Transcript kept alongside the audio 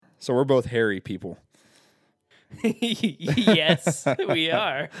So we're both hairy people. Yes, we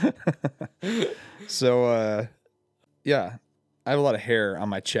are. So, yeah, I have a lot of hair on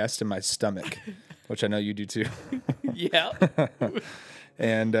my chest and my stomach, which I know you do too. Yeah.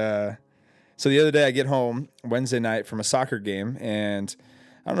 And so the other day I get home Wednesday night from a soccer game, and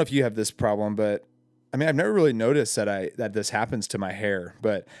I don't know if you have this problem, but I mean, I've never really noticed that this happens to my hair,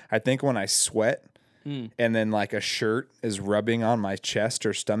 but I think when I sweat and then like a shirt is rubbing on my chest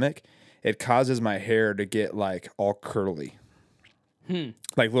or stomach, it causes my hair to get like all curly,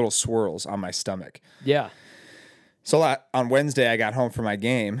 like little swirls on my stomach. Yeah. So on Wednesday, I got home from my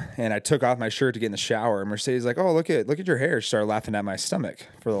game and I took off my shirt to get in the shower. And Mercedes like, "Oh, look at your hair." She started laughing at my stomach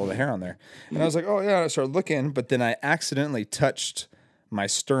for all the hair on there. And I was like, "Oh yeah." I started looking, but then I accidentally touched my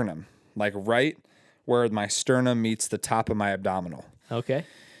sternum, like right where my sternum meets the top of my abdominal. Okay.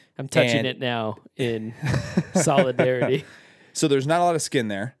 I'm touching it now in solidarity. So there's not a lot of skin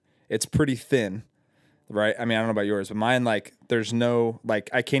there. It's pretty thin, right? I mean, I don't know about yours, but mine, like, there's no, like,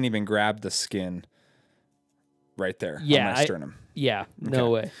 I can't even grab the skin right there on my sternum. No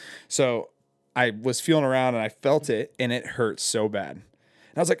way. So I was feeling around and I felt it and it hurt so bad.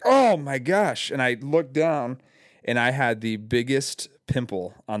 And I was like, "Oh my gosh." And I looked down and I had the biggest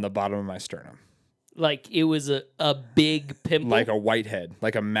pimple on the bottom of my sternum. Like it was a big pimple? Like a whitehead,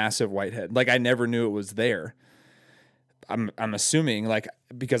 like a massive whitehead. Like I never knew it was there. I'm assuming like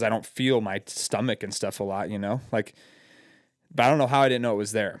because I don't feel my stomach and stuff a lot, you know, like, but I don't know how I didn't know it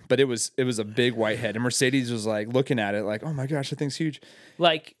was there, but it was a big whitehead, and Mercedes was like looking at it like, "Oh my gosh, that thing's huge."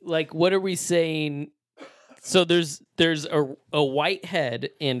 Like what are we saying? So there's a white head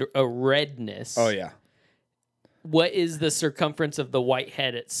and a redness. Oh yeah. What is the circumference of the white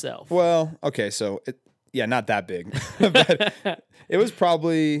head itself? Well, okay, so not that big, but it was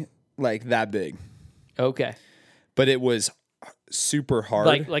probably like that big. Okay. But it was super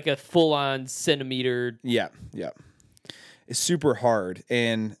hard. Like a full-on centimeter. Yeah. It's super hard.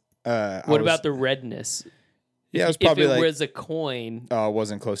 And what about the redness? Yeah, it was probably if it was a coin. It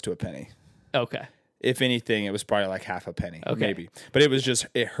wasn't close to a penny. Okay. If anything, it was probably like half a penny, maybe. But it was just,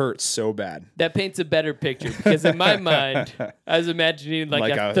 it hurt so bad. That paints a better picture because in my mind, I was imagining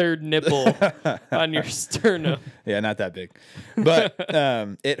like a third nipple on your sternum. Yeah, not that big. But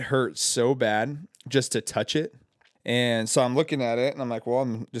it hurt so bad just to touch it. And so I'm looking at it and I'm like, well,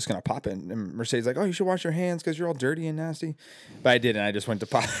 I'm just going to pop it. And Mercedes like, "Oh, you should wash your hands because you're all dirty and nasty. But I didn't. I just went to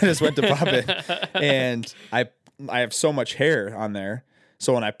pop it. And I have so much hair on there.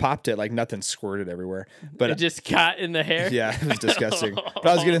 So when I popped it, like nothing squirted everywhere. But it just caught in the hair? Yeah, it was disgusting. But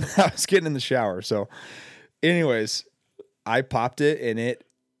I was getting in the shower. So anyways, I popped it and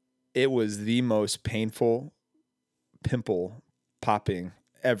it was the most painful pimple popping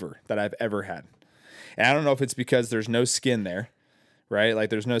ever that I've ever had. And I don't know if it's because there's no skin there, right? Like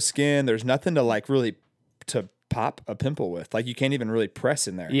there's no skin, there's nothing to like really to pop a pimple with. Like you can't even really press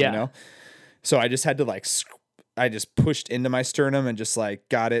in there, you know? So I just had to like, I just pushed into my sternum and just like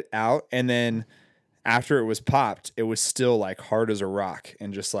got it out. And then after it was popped, it was still like hard as a rock.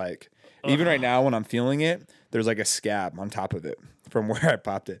 And just like, even right now when I'm feeling it, there's like a scab on top of it from where I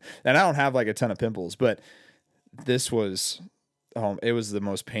popped it. And I don't have like a ton of pimples, but this was... it was the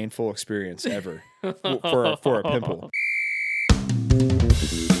most painful experience ever for a pimple.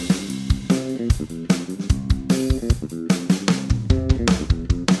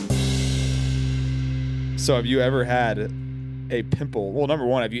 So have you ever had a pimple? Well, number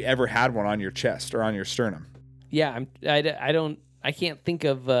one, have you ever had one on your chest or on your sternum? Yeah, I can't think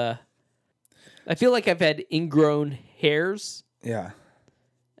of, I feel like I've had ingrown hairs. Yeah.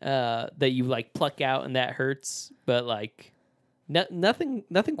 That you like pluck out and that hurts, but like...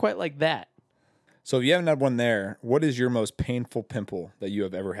 Nothing quite like that. So if you haven't had one there, what is your most painful pimple that you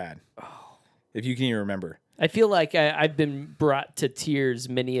have ever had? Oh. If you can even remember. I feel like I've been brought to tears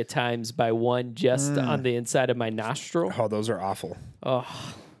many a times by one just on the inside of my nostril. Oh, those are awful.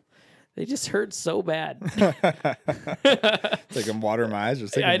 Oh, they just hurt so bad. It's like I'm watering my eyes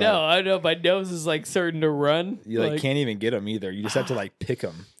just thinking I know. My nose is like starting to run. You like can't even get them either. You just have to like pick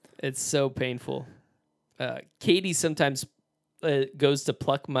them. It's so painful. Katie sometimes goes to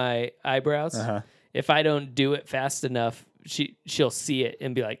pluck my eyebrows. If I don't do it fast enough, she'll see it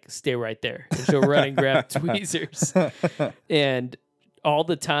and be like, "Stay right there." And she'll run and grab tweezers. And all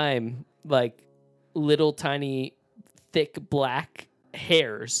the time, like little tiny thick black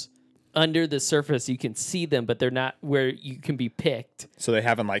hairs under the surface, you can see them, but they're not where you can be picked. So they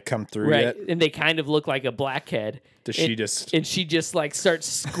haven't like come through yet? And they kind of look like a blackhead. And she just like starts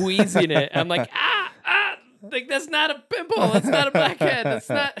squeezing it. I'm like, like that's not a pimple. That's not a blackhead.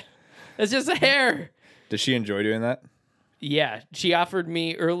 That's just a hair. Does she enjoy doing that? Yeah, she offered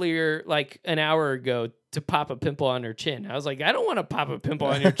me earlier, like an hour ago, to pop a pimple on her chin. I was like, I don't want to pop a pimple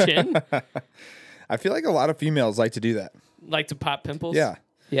on your chin. I feel like a lot of females like to do that. Like to pop pimples? Yeah.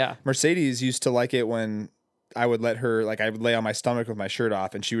 Yeah. Mercedes used to like it when I would let her, like, I would lay on my stomach with my shirt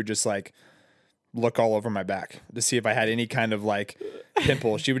off, and she would just, like, look all over my back to see if I had any kind of, like,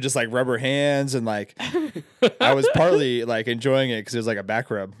 pimple. She would just, like, rub her hands, and, like, I was partly, like, enjoying it because it was, like, a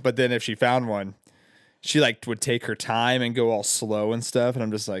back rub. But then if she found one, she, like, would take her time and go all slow and stuff, and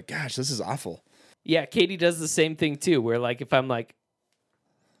I'm just like, gosh, this is awful. Yeah, Katie does the same thing, too, where, like, if I'm like,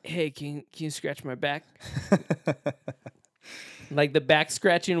 hey, can you scratch my back? Like, the back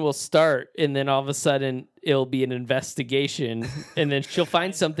scratching will start, and then all of a sudden, it'll be an investigation, and then she'll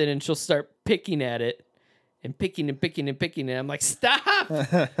find something, and she'll start picking at it, and picking and picking and picking, and I'm like, stop!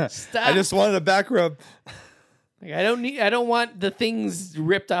 Stop! I just wanted a back rub. Like, I don't want the things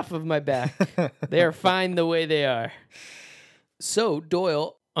ripped off of my back. They are fine the way they are. So,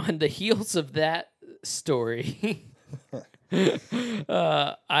 Doyle, on the heels of that story...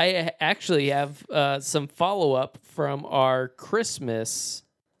 I actually have some follow-up from our Christmas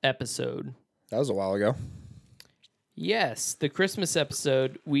episode. That was a while ago. Yes, the Christmas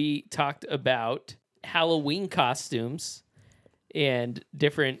episode, we talked about Halloween costumes and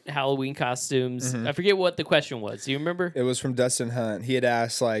different Halloween costumes. I forget what the question was. Do you remember? It was from Dustin Hunt. He had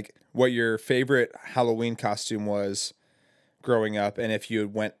asked, like, what your favorite Halloween costume was growing up, and if you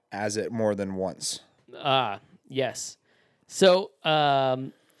went as it more than once. Yes. So,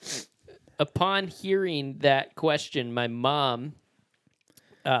 upon hearing that question, my mom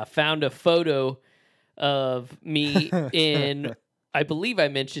found a photo of me in, I believe I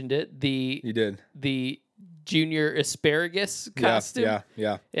mentioned it, You did. the Junior Asparagus costume.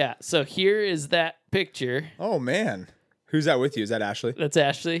 Yeah. So here is that picture. Oh, man. Who's that with you? Is that Ashley? That's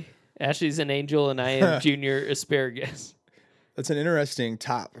Ashley. Ashley's an angel, and I am Junior Asparagus. That's an interesting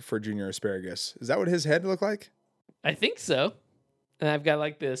top for Junior Asparagus. Is that what his head looked like? I think so. And I've got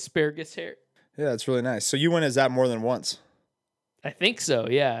like the asparagus hair. Yeah, that's really nice. So you went as that more than once? I think so.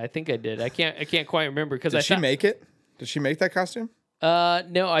 Yeah, I think I did. I can't quite remember because Did she make it? Did she make that costume?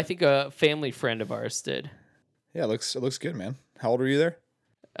 No, I think a family friend of ours did. Yeah, it looks good, man. How old were you there?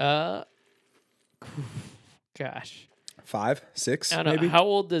 Gosh. 5, 6, I don't know. maybe? How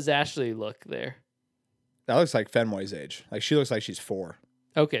old does Ashley look there? That looks like Fenway's age. Like, she looks like she's 4.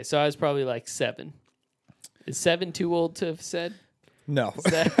 Okay, so I was probably like 7. Is 7 too old to have said? No. Is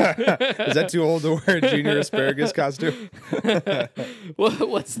that too old to wear a Junior Asparagus costume?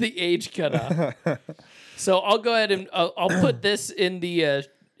 What's the age cutoff? So I'll go ahead and I'll put this in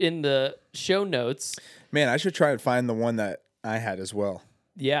the show notes. Man, I should try and find the one that I had as well,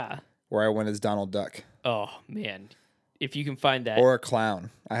 Yeah. where I went as Donald Duck. Oh, man. If you can find that. Or a clown.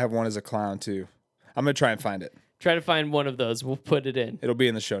 I have one as a clown, too. I'm going to try and find it. Try to find one of those. We'll put it in. It'll be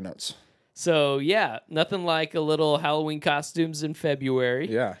in the show notes. So, yeah, nothing like a little Halloween costumes in February.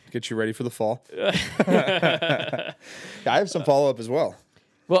 Yeah, get you ready for the fall. I have some follow-up as well.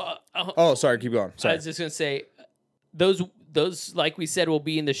 Well, Oh, sorry, keep going. I Sorry. was just going to say, those, like we said, will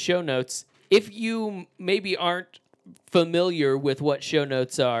be in the show notes. If you maybe aren't familiar with what show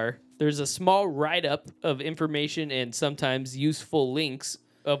notes are, there's a small write-up of information and sometimes useful links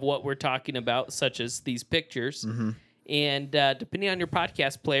of what we're talking about, such as these pictures. Mm-hmm. And depending on your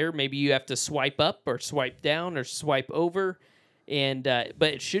podcast player, maybe you have to swipe up or swipe down or swipe over. And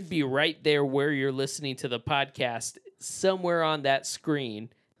but it should be right there where you're listening to the podcast. Somewhere on that screen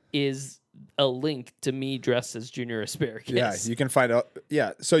is a link to me dressed as Junior Asparagus. Yeah, you can find out.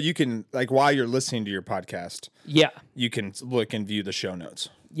 Yeah, so you can, like, while you're listening to your podcast, Yeah. you can look and view the show notes.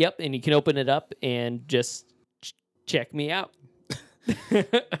 Yep. And you can open it up and just check me out.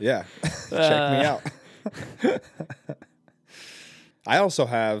 Yeah, check me out. I also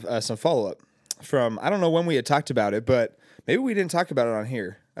have some follow-up from, I don't know when we had talked about it, but maybe we didn't talk about it on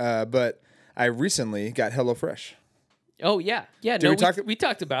here. But I recently got HelloFresh. Oh, yeah. Yeah. We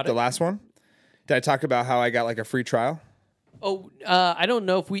talked about The it. last one? Did I talk about how I got like a free trial? Oh, I don't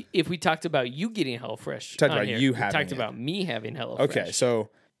know if we talked about you getting HelloFresh. Talked on about here. you We having talked it. about me having HelloFresh. Okay, so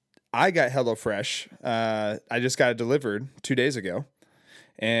I got HelloFresh. I just got it delivered 2 days ago,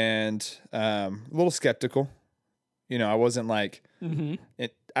 and a little skeptical. You know, I wasn't like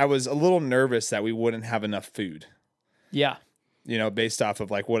I was a little nervous that we wouldn't have enough food. Yeah. You know, based off of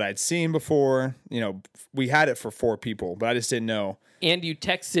like what I'd seen before. You know, we had it for 4 people, but I just didn't know. And you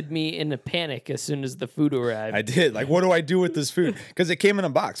texted me in a panic as soon as the food arrived. I did. Like, what do I do with this food? Because it came in a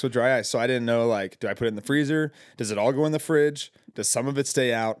box with dry ice, so I didn't know, like, do I put it in the freezer? Does it all go in the fridge? Does some of it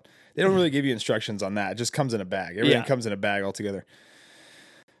stay out? They don't really give you instructions on that. It just comes in a bag. Everything comes in a bag altogether.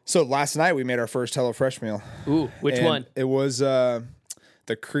 So last night we made our first HelloFresh meal. Ooh, which And one? It was the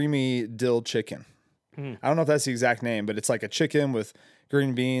creamy dill chicken. I don't know if that's the exact name, but it's like a chicken with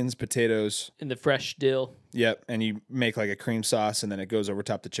green beans, potatoes. In the fresh dill. Yep. And you make like a cream sauce and then it goes over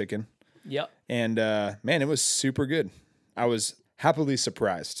top the chicken. Yep. And man, it was super good. I was happily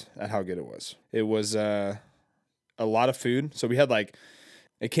surprised at how good it was. It was a lot of food. So we had like,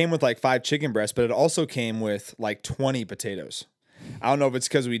 it came with like 5 chicken breasts, but it also came with like 20 potatoes. I don't know if it's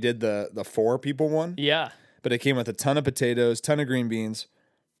because we did the 4 people one. Yeah. But it came with a ton of potatoes, ton of green beans.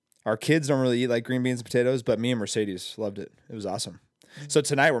 Our kids don't really eat like green beans and potatoes, but me and Mercedes loved it. It was awesome. So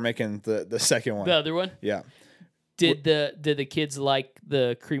tonight we're making the second one. The other one? Yeah. Did the kids like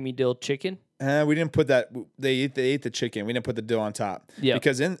the creamy dill chicken? We didn't put that. They ate the chicken. We didn't put the dill on top. Yeah.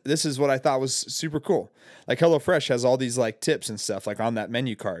 Because this is what I thought was super cool. Like HelloFresh has all these like tips and stuff like on that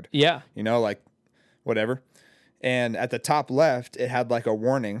menu card. Yeah. You know, like whatever. And at the top left, it had like a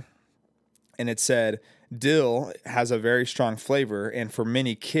warning, and it said dill has a very strong flavor, and for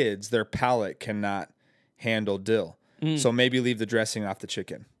many kids, their palate cannot handle dill. So maybe leave the dressing off the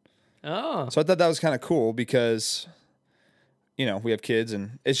chicken. Oh. So I thought that was kind of cool because, you know, we have kids,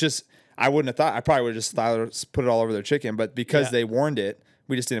 and it's just, I wouldn't have thought, I probably would have just thought, put it all over their chicken, but because they warned it,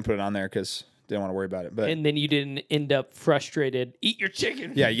 we just didn't put it on there because didn't want to worry about it. But And then you didn't end up frustrated. Eat your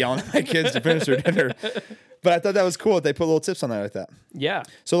chicken. yeah, yelling at my kids to finish their dinner. But I thought that was cool that they put little tips on there like that. Yeah.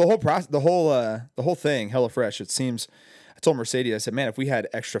 So the whole process, the whole thing, HelloFresh. It seems. I told Mercedes, I said, man, if we had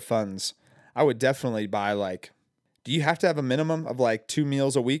extra funds, I would definitely buy like. Do you have to have a minimum of like 2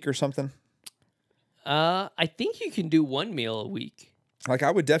 meals a week or something? I think you can do 1 meal a week. Like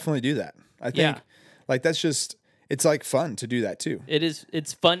I would definitely do that. I think, like that's just. It's like fun to do that too. It is.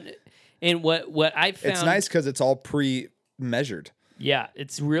 It's fun, and what I found. It's nice because it's all pre-measured. Yeah,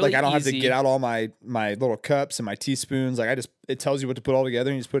 it's really Like I don't have to easy. get out all my little cups and my teaspoons. Like it tells you what to put all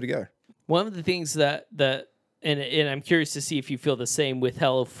together and you just put it together. One of the things that and I'm curious to see if you feel the same with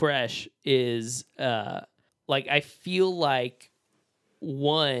HelloFresh is like I feel like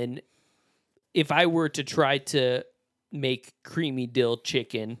one, if I were to try to make creamy dill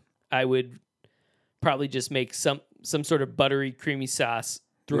chicken, I would probably just make some sort of buttery creamy sauce,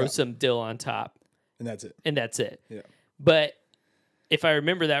 throw some dill on top, And that's it. and that's it. Yeah. But if I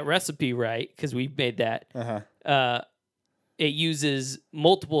remember that recipe right, because we made that, it uses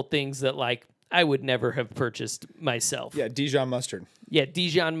multiple things that like I would never have purchased myself. Yeah, Dijon mustard. Yeah,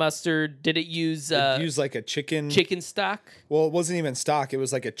 Dijon mustard. Did it use Use like a chicken. chicken stock? Well, it wasn't even stock. It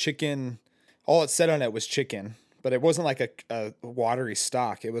was like a chicken. All it said on it was chicken, but it wasn't like a watery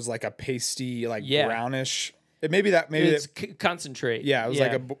stock. It was like a pasty, like brownish. It maybe It's concentrate. yeah, it was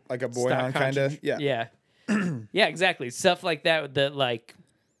like a bouillon kind of. Yeah. Yeah. Yeah, exactly. Stuff like that like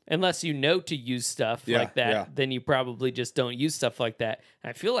unless you know to use stuff like that, then you probably just don't use stuff like that.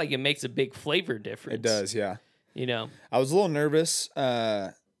 I feel like it makes a big flavor difference. It does, yeah. You know. I was a little nervous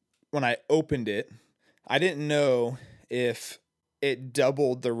when I opened it. I didn't know if it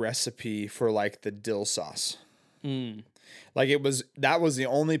doubled the recipe for like the dill sauce. Like that was the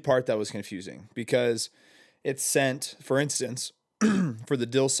only part that was confusing because it sent, for instance, for the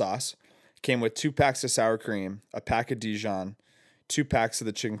dill sauce, came with 2 packs of sour cream, a pack of Dijon, 2 packs of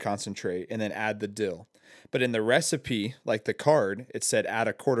the chicken concentrate, and then add the dill. But in the recipe, like the card, it said add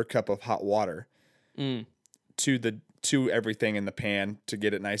a 1/4 cup of hot water to everything in the pan to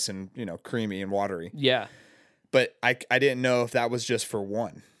get it nice and creamy and watery. Yeah. But I didn't know if that was just for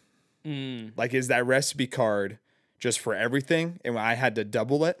one. Like, is that recipe card just for everything? And I had to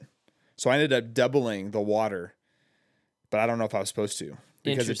double it. So I ended up doubling the water, but I don't know if I was supposed to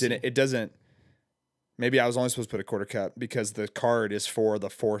because it doesn't. Maybe I was only supposed to put a 1/4 cup because the card is for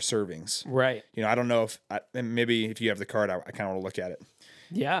the 4 servings. Right. I don't know maybe if you have the card, I kind of want to look at it.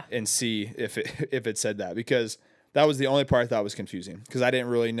 Yeah. And see if it said that, because that was the only part that was confusing because I didn't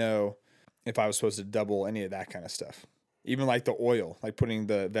really know if I was supposed to double any of that kind of stuff. Even like the oil, like putting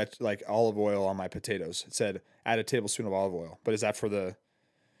like olive oil on my potatoes. It said add a tablespoon of olive oil, but is that for the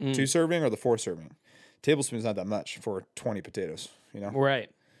 2 serving or the 4 serving? Tablespoon's not that much for 20 potatoes,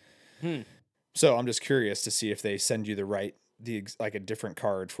 Right. So I'm just curious to see if they send you like a different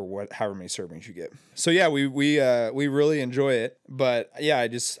card for however many servings you get. So yeah, we really enjoy it, but yeah,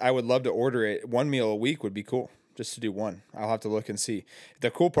 I would love to order it. 1 meal a week would be cool, just to do one. I'll have to look and see. The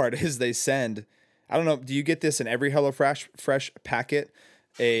cool part is they send. I don't know. Do you get this in every HelloFresh packet?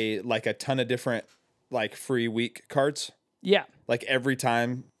 A ton of different like free week cards. Yeah. Like every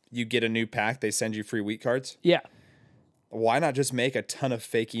time you get a new pack, they send you free week cards. Yeah. Why not just make a ton of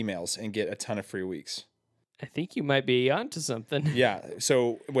fake emails and get a ton of free weeks? I think you might be onto something. Yeah.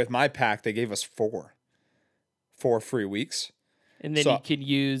 So with my pack, they gave us 4 free weeks. And then you can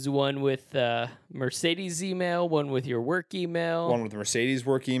use one with Mercedes email, one with your work email. One with Mercedes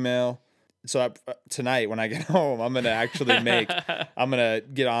work email. So tonight when I get home, I'm going to actually I'm going to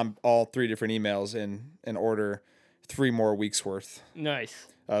get on all 3 different emails and order 3 more weeks worth. Nice.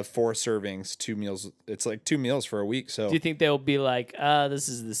 4 servings, 2 meals. It's like 2 meals for a week. So do you think they'll be like, this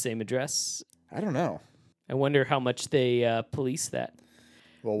is the same address? I don't know. I wonder how much they police that.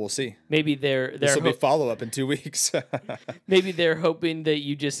 Well, we'll see. Maybe this will be follow-up in 2 weeks. Maybe they're hoping that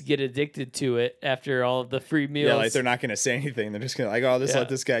you just get addicted to it after all of the free meals. Yeah, like they're not going to say anything. They're just going to let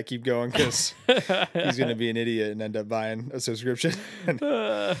this guy keep going because he's going to be an idiot and end up buying a subscription.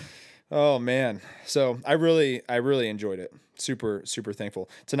 Oh, man. So I really enjoyed it. Super, super thankful.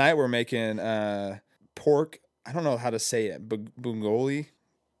 Tonight we're making pork. I don't know how to say it. Bulgogi?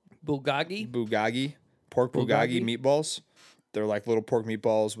 Bulgogi. Pork bulgogi meatballs. They're like little pork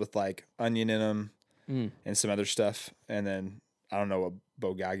meatballs with like onion in them and some other stuff. And then I don't know what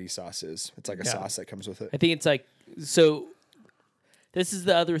bulgogi sauce is. It's like a sauce that comes with it. I think it's like, so this is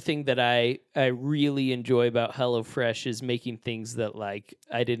the other thing that I really enjoy about HelloFresh is making things that like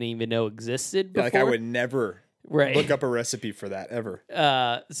I didn't even know existed before. Like I would never look up a recipe for that ever.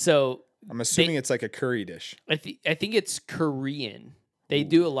 So I'm assuming it's like a curry dish. I think it's Korean. They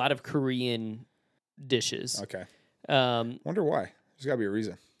do a lot of Korean dishes. Okay. Wonder why. There's got to be a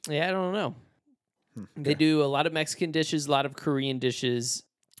reason. Yeah, I don't know. Okay. They do a lot of Mexican dishes, a lot of Korean dishes,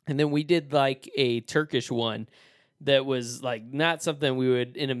 and then we did like a Turkish one that was like not something we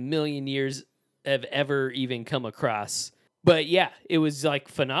would in a million years have ever even come across. But yeah, it was like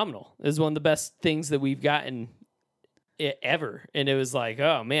phenomenal. It was one of the best things that we've gotten ever. And it was like,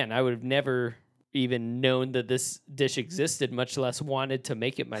 oh man, I would have never even known that this dish existed, much less wanted to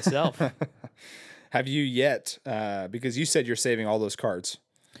make it myself. Have you yet, because you said you're saving all those cards.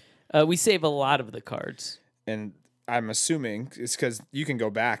 We save a lot of the cards. And I'm assuming it's because you can go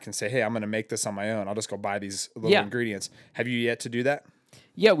back and say, hey, I'm going to make this on my own. I'll just go buy these little ingredients. Have you yet to do that?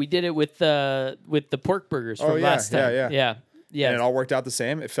 Yeah, we did it with the pork burgers from last time. Yeah. And it all worked out the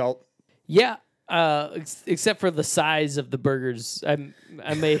same? It felt... Yeah. Except for the size of the burgers.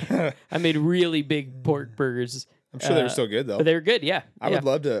 I made really big pork burgers. I'm sure they were still good, though. But they were good, yeah. I would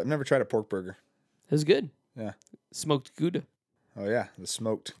love to... I've never tried a pork burger. It was good. Yeah. Smoked Gouda. Oh, yeah. The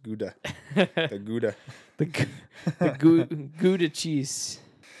smoked Gouda. The Gouda. the Gouda cheese.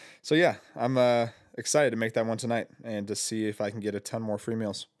 So, yeah. I'm excited to make that one tonight and to see if I can get a ton more free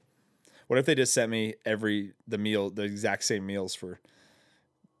meals. What if they just sent me the exact same meals for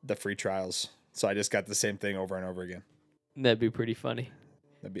the free trials? So I just got the same thing over and over again. That'd be pretty funny.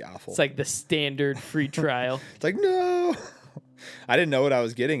 That'd be awful. It's like the standard free trial. It's like, no. I didn't know what I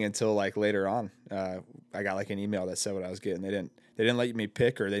was getting until like later on. I got like an email that said what I was getting. They didn't let me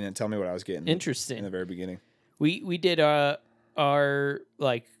pick, or they didn't tell me what I was getting. Interesting. In the very beginning. We did our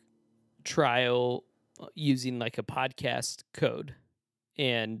like trial using like a podcast code,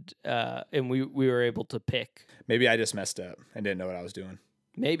 and we were able to pick. Maybe I just messed up and didn't know what I was doing.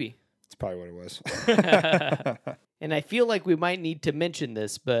 Maybe. That's probably what it was. And I feel like we might need to mention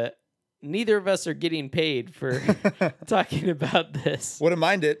this, but neither of us are getting paid for talking about this. Wouldn't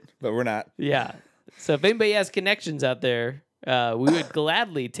mind it, but we're not. Yeah. So if anybody has connections out there, we would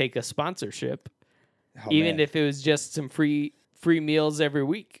gladly take a sponsorship, even if it was just some free meals every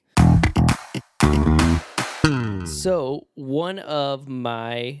week. So one of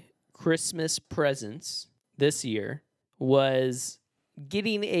my Christmas presents this year was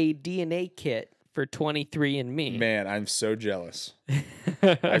getting a DNA kit for 23andMe. Man, I'm so jealous.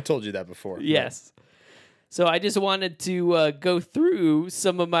 I've told you that before. Yes. So I just wanted to go through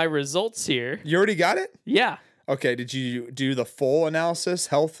some of my results here. You already got it? Yeah. Okay. Did you do the full analysis,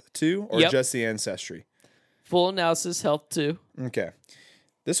 health too, or just the ancestry? Full analysis, health too. Okay.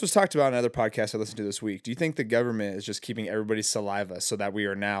 This was talked about in another podcast I listened to this week. Do you think the government is just keeping everybody's saliva so that we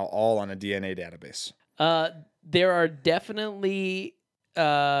are now all on a DNA database? There are definitely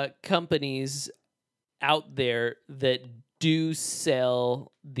companies out there that do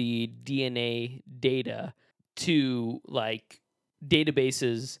sell the DNA data to like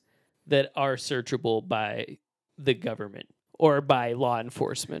databases that are searchable by the government or by law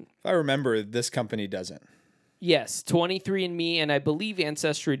enforcement. If I remember, this company doesn't. Yes, 23andMe and I believe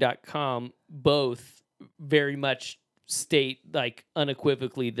Ancestry.com both very much state like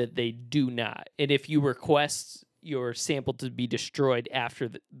unequivocally that they do not. And if you request your sample to be destroyed after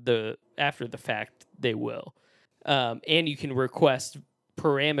the fact, they will. And you can request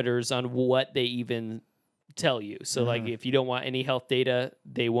parameters on what they even tell you. So like if you don't want any health data,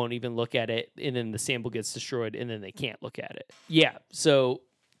 they won't even look at it, and then the sample gets destroyed and then they can't look at it. Yeah. So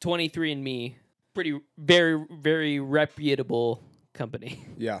 23andMe, very, very reputable company.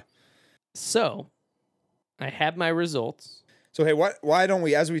 Yeah. So I had my results. So hey, why don't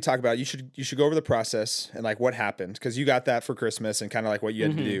we, as we talk about, you should go over the process and like what happened, because you got that for Christmas and kind of like what you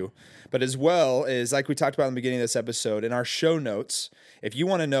had to do. But as well as like we talked about in the beginning of this episode, in our show notes, if you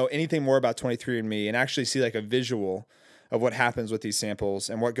want to know anything more about 23andMe and actually see like a visual of what happens with these samples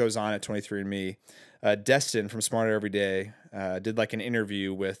and what goes on at 23andMe, Destin from Smarter Every Day did like an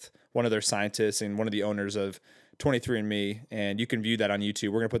interview with one of their scientists and one of the owners of 23andMe, and you can view that on YouTube.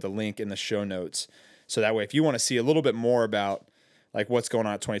 We're gonna put the link in the show notes. So that way, if you want to see a little bit more about like what's going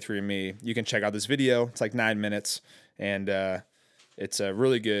on at 23andMe, you can check out this video. It's like 9 minutes, and it's a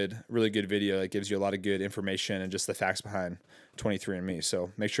really good video that gives you a lot of good information and just the facts behind 23andMe.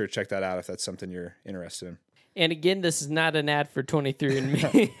 So make sure to check that out if that's something you're interested in. And again, this is not an ad for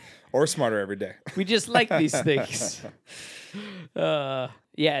 23andMe. Or Smarter Every Day. We just like these things.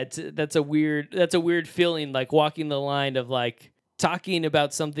 Yeah, that's a weird feeling, like walking the line of like talking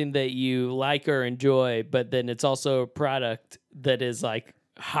about something that you like or enjoy, but then it's also a product that is like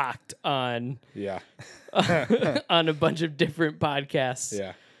hawked on on a bunch of different podcasts.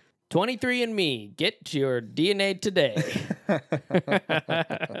 Yeah. 23andMe, get your DNA today.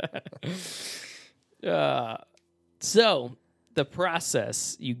 So the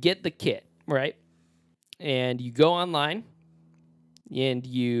process, you get the kit, right? And you go online and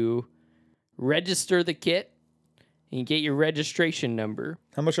you register the kit. And you get your registration number.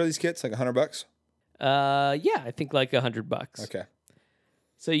 How much are these kits? Like $100? Yeah, I think like $100. Okay.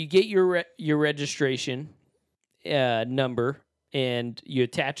 So you get your registration number, and you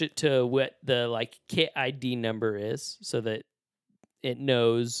attach it to what the like kit ID number is, so that it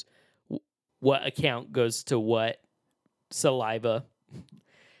knows what account goes to what saliva.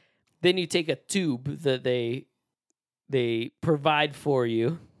 Then you take a tube that they provide for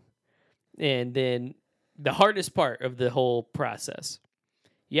you, and then the hardest part of the whole process,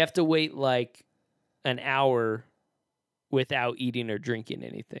 you have to wait like an hour without eating or drinking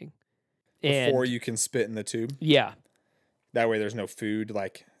anything. Before you can spit in the tube? Yeah. That way there's no food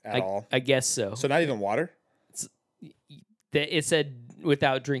like at all? I guess so. So not even water? It said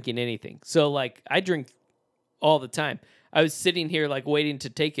without drinking anything. So like I drink all the time. I was sitting here like waiting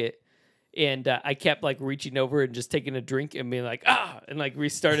to take it. And I kept like reaching over and just taking a drink and being like, and like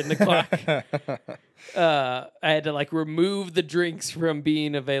restarting the clock. I had to like remove the drinks from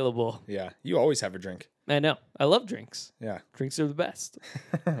being available. Yeah. You always have a drink. I know. I love drinks. Yeah. Drinks are the best.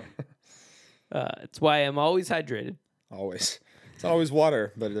 It's why I'm always hydrated. Always. It's always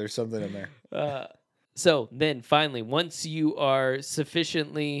water, but there's something in there. So then finally, once you are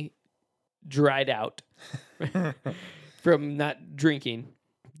sufficiently dried out from not drinking,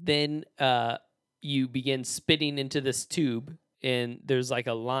 then you begin spitting into this tube, and there's like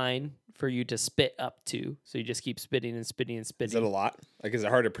a line for you to spit up to. So you just keep spitting and spitting and spitting. Is it a lot? Like, is it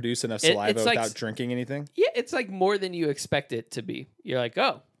hard to produce enough saliva like, without drinking anything? Yeah, it's like more than you expect it to be. You're like,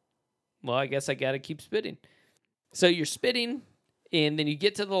 oh, well, I guess I got to keep spitting. So you're spitting, and then you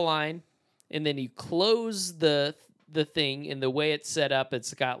get to the line, and then you close the thing. And the way it's set up,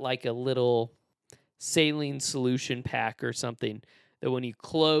 it's got like a little saline solution pack or something that when you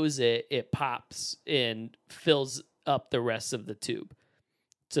close it, it pops and fills up the rest of the tube.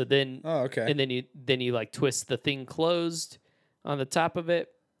 So then, and then you like twist the thing closed on the top of it,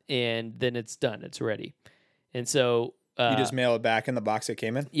 and then it's done. It's ready. And so you just mail it back in the box it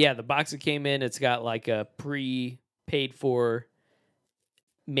came in? Yeah, the box it came in, it's got like a pre-paid for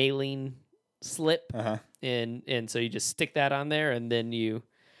mailing slip. And so you just stick that on there, and then you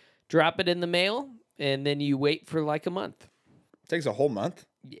drop it in the mail, and then you wait for like a month. Takes a whole month?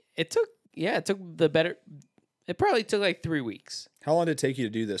 It probably took like 3 weeks. How long did it take you to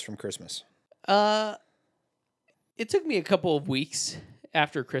do this from Christmas? It took me a couple of weeks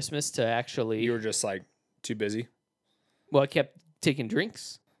after Christmas to actually. You were just like too busy? Well, I kept taking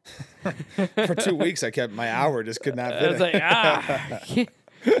drinks. For 2 weeks, I kept my hour, just could not fit it. I was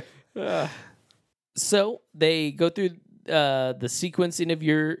like, So they go through the sequencing of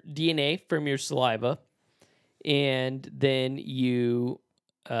your DNA from your saliva, and then you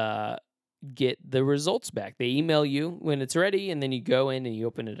get the results back. They email you when it's ready, and then you go in and you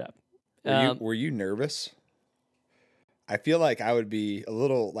open it up. Were you nervous? I feel like I would be a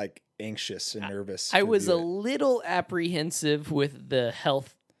little like anxious and nervous. I was a little apprehensive with the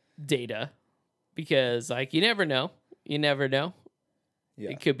health data because, like, you never know. Yeah.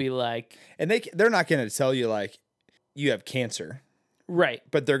 It could be like, and they're not going to tell you like you have cancer, right?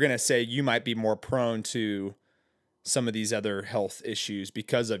 But they're going to say you might be more prone to some of these other health issues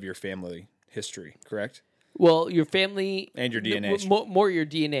because of your family history, correct? Well, your family and your DNA, more your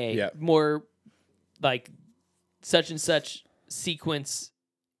DNA, yeah, more like such and such sequence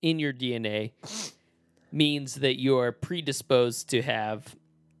in your DNA means that you are predisposed to have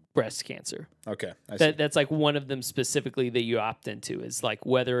breast cancer. Okay. I see. That's like one of them specifically that you opt into is like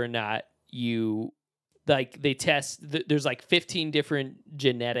whether or not you like they test. There's like 15 different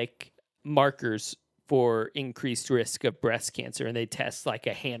genetic markers for increased risk of breast cancer, and they test like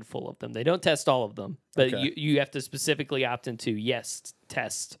a handful of them. They don't test all of them, but Okay. you have to specifically opt into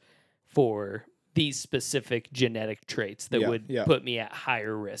test for these specific genetic traits that would put me at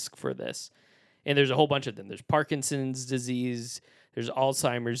higher risk for this. And there's a whole bunch of them. There's Parkinson's disease. There's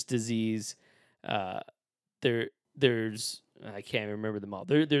Alzheimer's disease. There's I can't remember them all.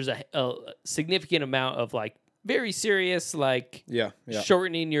 There's a significant amount of like very serious like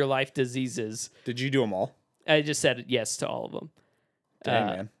shortening your life diseases. Did you do them all? I just said yes to all of them. Dang,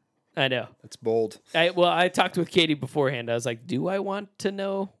 man. I know. That's bold. I talked with Katie beforehand. I was like, do I want to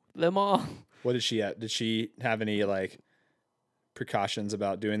know them all? What did she at? Did she have any like precautions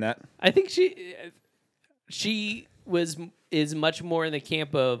about doing that? I think she is much more in the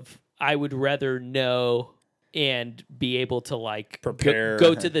camp of I would rather know and be able to like prepare,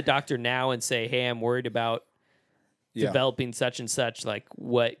 go to the doctor now and say, hey, I'm worried about developing such and such. Like,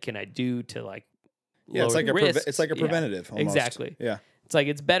 what can I do to like lower it's like the risk? It's like a preventative. Almost. Exactly. Yeah. It's like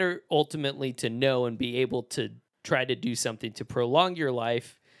it's better ultimately to know and be able to try to do something to prolong your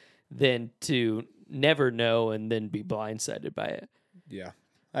life than to never know and then be blindsided by it. Yeah,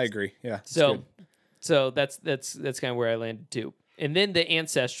 I agree. Yeah. So that's kind of where I landed too. And then the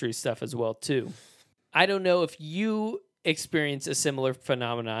ancestry stuff as well too. I don't know if you experience a similar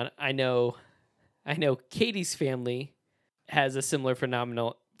phenomenon. I know Katie's family has a similar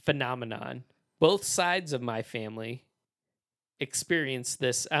phenomenon. Both sides of my family experience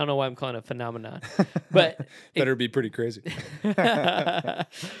this. I don't know why I'm calling it a phenomenon, but better be pretty crazy. But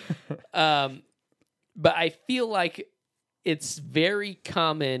I feel like it's very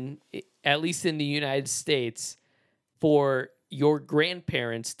common, at least in the United States, for your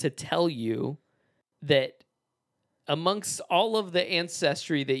grandparents to tell you that amongst all of the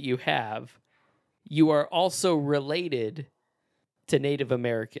ancestry that you have, you are also related to Native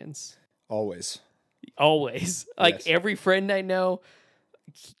Americans. Always. Like yes. Every friend I know,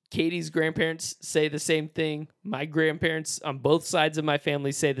 Katie's grandparents say the same thing. My grandparents on both sides of my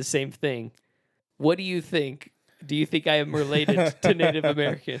family say the same thing. What do you think? Do you think I am related to Native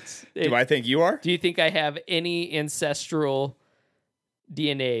Americans? Do I think you are? Do you think I have any ancestral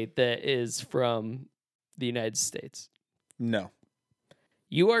DNA that is from the United States? No.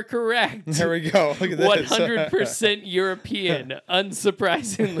 You are correct. There we go. Look at this. 100% European,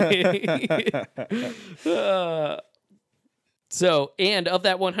 unsurprisingly. So, and of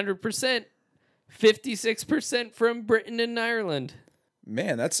that 100%, 56% from Britain and Ireland.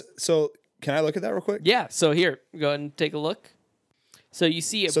 Man, that's so. Can I look at that real quick? Yeah. So here, go ahead and take a look. So you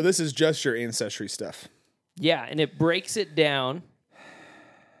see it. So this is just your ancestry stuff. Yeah, and it breaks it down.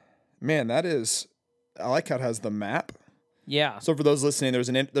 Man, that is. I like how it has the map. Yeah. So for those listening,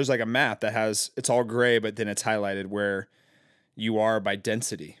 there's like a map that has it's all gray, but then it's highlighted where you are by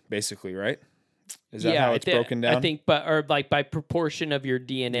density, basically, right? Is that how it's broken down? I think, or like by proportion of your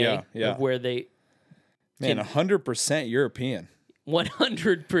DNA of where they. Man, 100% European.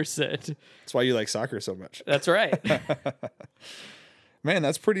 100%. That's why you like soccer so much. That's right. Man,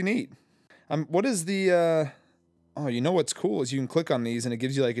 that's pretty neat. What is the? You know what's cool is you can click on these and it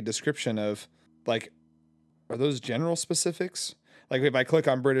gives you like a description of like, are those general specifics? Like if I click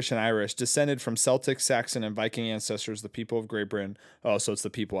on British and Irish, descended from Celtic, Saxon, and Viking ancestors, the people of Great Britain. Oh, so it's the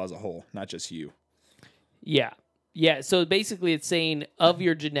people as a whole, not just you. Yeah. Yeah. So basically it's saying of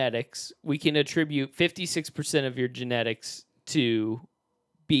your genetics, we can attribute 56% of your genetics to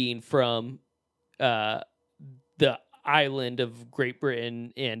being from the island of Great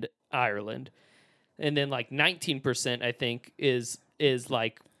Britain and Ireland. And then like 19%, I think, is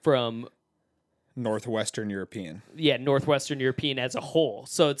like from Northwestern European. Yeah, Northwestern European as a whole.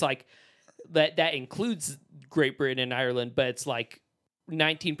 So it's like that includes Great Britain and Ireland, but it's like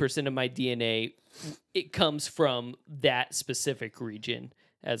 19% of my DNA, it comes from that specific region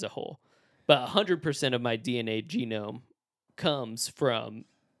as a whole. But 100% of my DNA genome comes from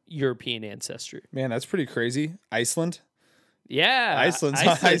European ancestry. Man, that's pretty crazy. Iceland? Yeah.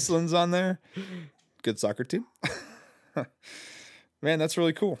 Iceland's on there. Good soccer team. Man, that's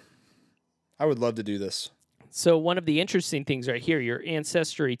really cool. I would love to do this. So one of the interesting things right here, your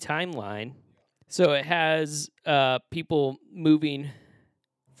ancestry timeline. So it has people moving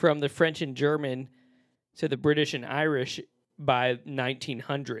from the French and German to the British and Irish by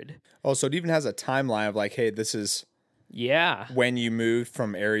 1900. Oh, so it even has a timeline of like, hey, this is when you moved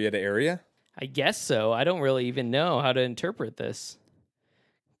from area to area? I guess so. I don't really even know how to interpret this.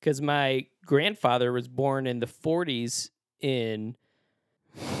 Because my grandfather was born in the 40s in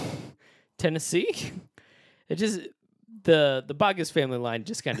Tennessee. It just the Boggess family line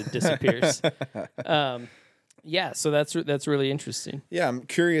just kind of disappears. Yeah, so that's really interesting. Yeah, I'm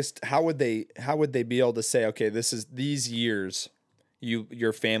curious how would they be able to say, okay, this is these years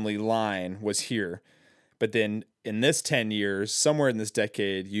your family line was here, but then in this 10 years, somewhere in this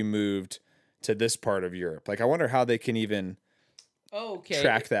decade, you moved to this part of Europe. Like, I wonder how they can even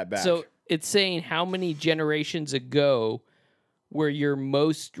track that back. So it's saying how many generations ago were your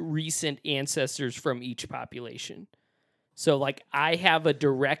most recent ancestors from each population. So, like, I have a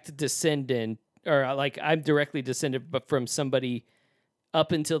direct descendant, or like I'm directly descended, but from somebody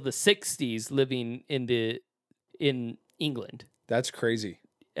up until the 60s living in England. That's crazy.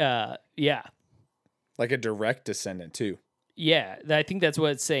 Yeah. Like a direct descendant too. Yeah, I think that's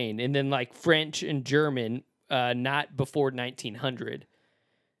what it's saying. And then like French and German, not before 1900.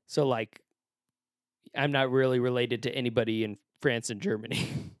 So like, I'm not really related to anybody in France and Germany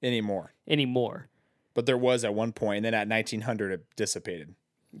anymore. But there was at one point, and then at 1900 it dissipated.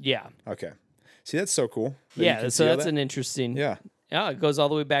 Yeah. Okay. See, that's so cool. Yeah, so that's an interesting. Yeah. Yeah, it goes all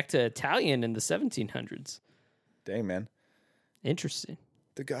the way back to Italian in the 1700s. Dang, man. Interesting.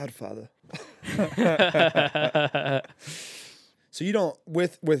 The Godfather. So you don't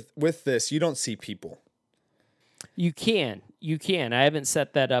with this, you don't see people. You can. I haven't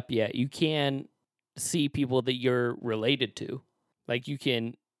set that up yet. You can see people that you're related to. Like you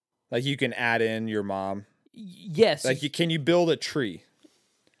can add in your mom. Yes. Like can you build a tree?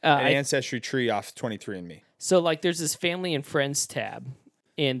 An ancestry tree off 23andMe. So like there's this family and friends tab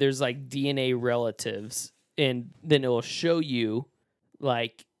and there's like DNA relatives and then it will show you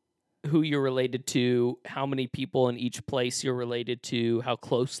like who you're related to, how many people in each place you're related to, how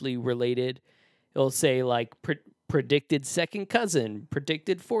closely related. It'll say like predicted second cousin,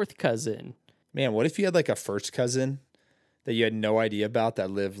 predicted fourth cousin. Man, what if you had like a first cousin that you had no idea about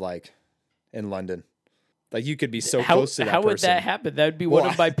that lived like in London? Like you could be so close to that person. How would that happen? That would be one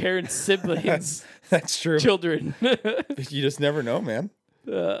of my parents' siblings. That's true. Children. You just never know, man.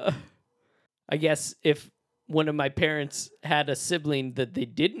 I guess if one of my parents had a sibling that they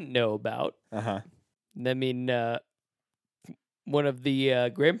didn't know about, I mean, one of the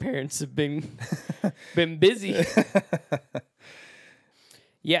grandparents have been busy.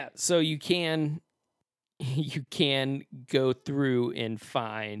 Yeah, so you can go through and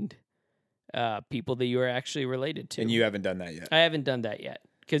find people that you are actually related to. And you haven't done that yet. I haven't done that yet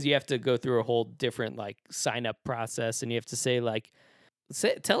because you have to go through a whole different like sign up process, and you have to say like,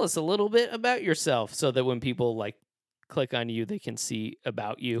 tell us a little bit about yourself, so that when people like click on you, they can see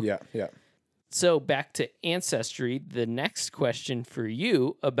about you. Yeah. So back to ancestry. The next question for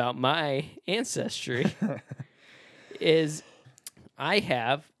you about my ancestry is I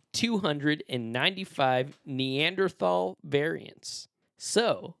have 295 Neanderthal variants.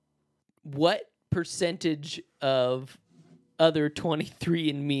 So what percentage of other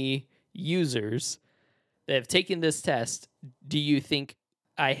 23andMe users that have taken this test do you think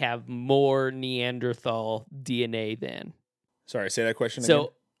I have more Neanderthal DNA than? Sorry, say that question again.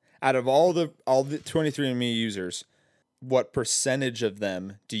 So, out of all the 23andMe users, what percentage of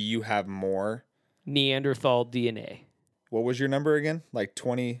them do you have more Neanderthal DNA? What was your number again? Like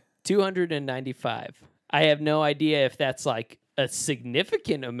 20? 295. I have no idea if that's like a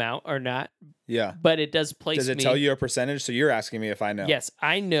significant amount or not. Yeah. But it does place me. Does it tell you a percentage? So you're asking me if I know. Yes,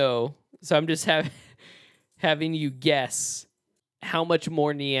 I know. So I'm just having you guess how much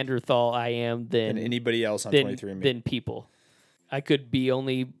more Neanderthal I am than anybody else on 23andMe. Than people. I could be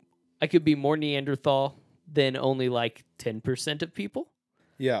more Neanderthal than only like 10% of people.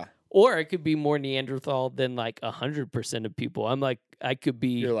 Yeah. Or I could be more Neanderthal than like 100% of people. I'm like, I could be.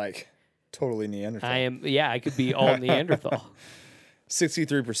 You're like totally Neanderthal. I am. Yeah, I could be all Neanderthal.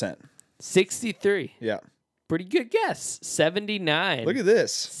 63%. 63. Yeah. Pretty good guess. 79. Look at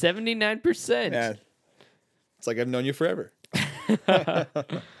this. 79%. Yeah. It's like I've known you forever.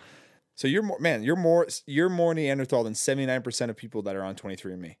 So you're more Neanderthal than 79% of people that are on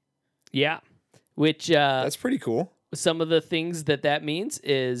 23andMe. Yeah. Which that's pretty cool. Some of the things that means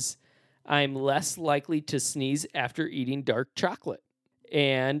is I'm less likely to sneeze after eating dark chocolate.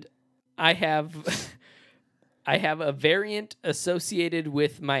 And I have a variant associated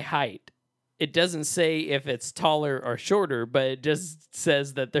with my height. It doesn't say if it's taller or shorter, but it just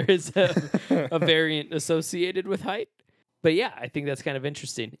says that there is a variant associated with height. But yeah, I think that's kind of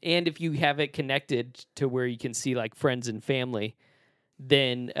interesting. And if you have it connected to where you can see like friends and family,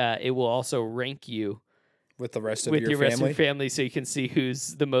 then it will also rank you with the rest of with your your family. rest of your family, so you can see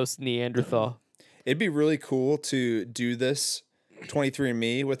who's the most Neanderthal. It'd be really cool to do this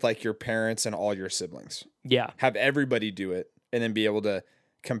 23andMe with like your parents and all your siblings. Yeah, Have everybody do it and then be able to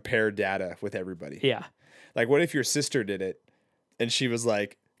compare data with everybody. yeah. Like, what if your sister did it and she was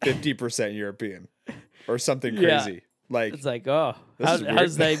like 50% European or something Yeah. crazy? Like, It's like, oh, This is how weird.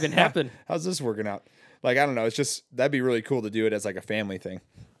 does that even happen? how's this working out? Like, I don't know. It's just, that'd be really cool to do it as like a family thing.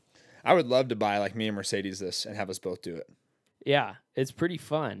 I would love to buy like me and Mercedes this and have us both do it. Yeah, it's pretty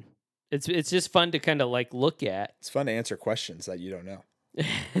fun. It's just fun to kind of like look at. It's fun to answer questions that you don't know.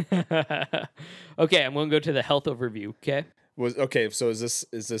 Okay, I'm going to go to the health overview. Okay. So is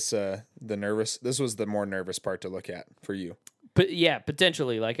this the nervous? This was the more nervous part to look at for you. But yeah,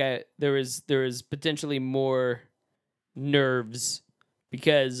 potentially, like there is potentially more nerves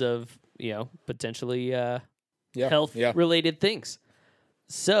because of potentially health related things.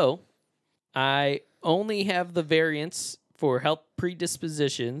 So I only have the variants for health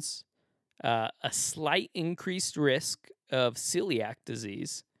predispositions, a slight increased risk of celiac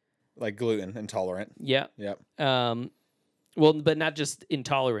disease, like gluten intolerant. Yeah. Yep. Well, but not just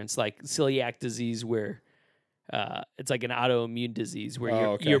intolerance, like celiac disease, where it's like an autoimmune disease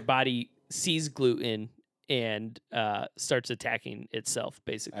where your body sees gluten and starts attacking itself,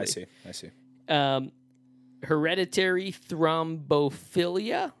 basically. I see. Hereditary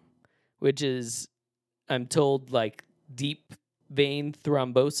thrombophilia, which is, I'm told, like deep vein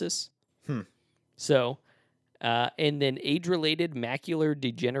thrombosis. So, and then age-related macular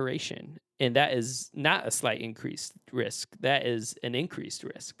degeneration. And that is not a slight increased risk. That is an increased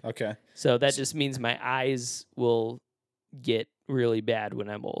risk. Okay. So that just means my eyes will get really bad when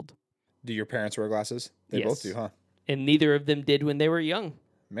I'm old. Do your parents wear glasses? They both do, huh? And neither of them did when they were young.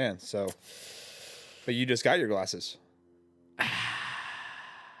 Man, but you just got your glasses.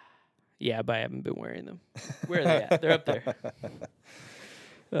 Yeah, but I haven't been wearing them. Where are they at? They're up there.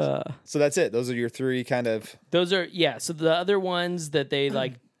 So that's it. Those are your three kind of. Those are, yeah. So the other ones that they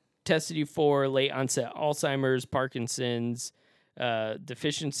like tested you for: late onset Alzheimer's, Parkinson's,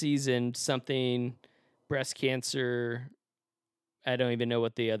 deficiencies in something, breast cancer. I don't even know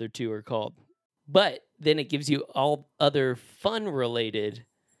what the other two are called. But then it gives you all other fun related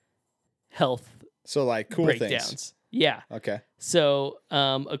health So like cool breakdowns. Things. Yeah. Okay. So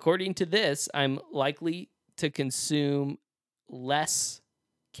according to this, I'm likely to consume less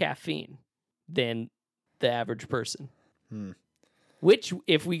caffeine than the average person. Which,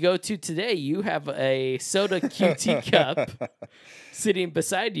 if we go to today, you have a soda QT cup sitting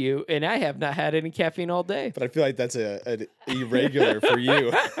beside you, and I have not had any caffeine all day. But I feel like that's an irregular for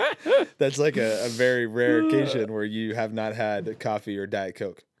you. That's like a very rare occasion where you have not had coffee or Diet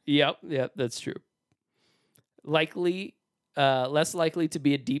Coke. Yep, that's true. Less likely to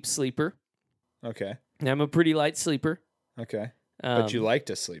be a deep sleeper. Okay. I'm a pretty light sleeper. Okay. But you like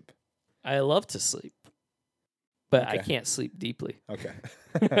to sleep. I love to sleep, but Okay. I can't sleep deeply. Okay.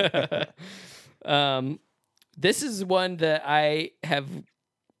 This is one that I have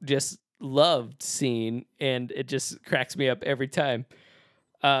just loved seeing, and it just cracks me up every time.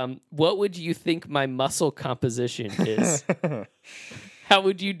 What would you think my muscle composition is? How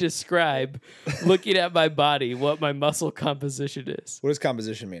would you describe, looking at my body, what my muscle composition is? What does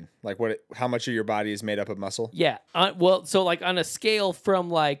composition mean? Like how much of your body is made up of muscle? Yeah. So like on a scale from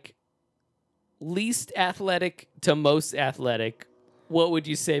like least athletic to most athletic, what would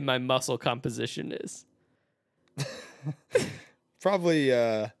you say my muscle composition is? Probably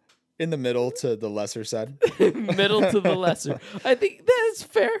in the middle to the lesser side. Middle to the lesser. I think that's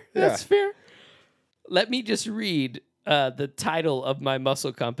fair. That's fair. Let me just read the title of my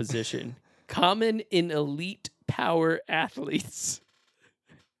muscle composition. Common in elite power athletes.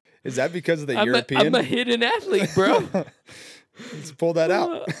 Is that because of the European? I'm a hidden athlete, bro. Let's pull that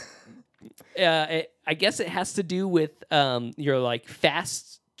out. I guess it has to do with your like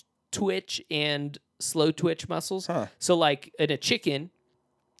fast twitch and slow twitch muscles. Huh. So like in a chicken,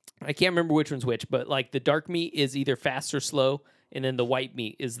 I can't remember which one's which, but like the dark meat is either fast or slow, and then the white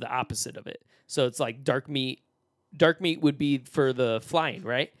meat is the opposite of it. So it's like dark meat would be for the flying,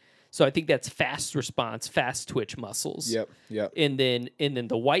 right? So I think that's fast response, fast twitch muscles. Yep. And then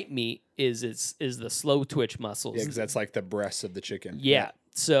the white meat is the slow twitch muscles. Yeah, because that's like the breast of the chicken. Yeah.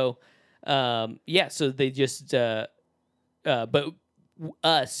 So, so they just, but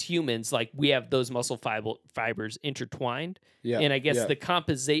us humans, like we have those muscle fibers intertwined. Yeah. And I guess the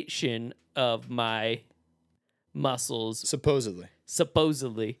composition of my muscles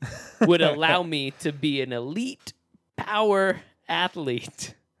supposedly would allow me to be an elite power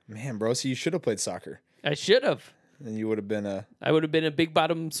athlete. Man, bro, so you should have played soccer. I should have. And you would have been a... I would have been a big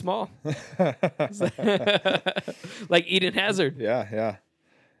bottom small. Like Eden Hazard. Yeah.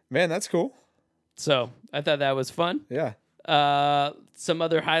 Man, that's cool. So I thought that was fun. Yeah. Some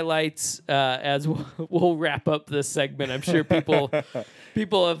other highlights as we'll wrap up this segment. I'm sure people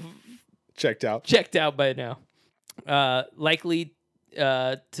have Checked out by now. Likely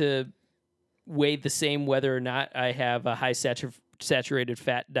to weigh the same whether or not I have a high saturated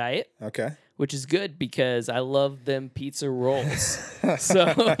fat diet. Okay. Which is good because I love them pizza rolls. So,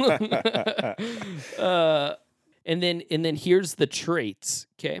 and then here's the traits.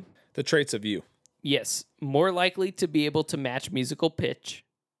 Okay. The traits of you. Yes, more likely to be able to match musical pitch,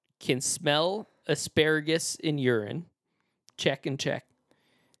 can smell asparagus in urine. Check and check.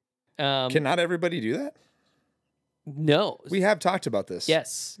 Can not everybody do that? No. We have talked about this.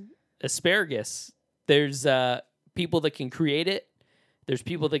 Yes. Asparagus. There's people that can create it. There's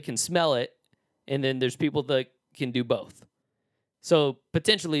people that can smell it. And then there's people that can do both. So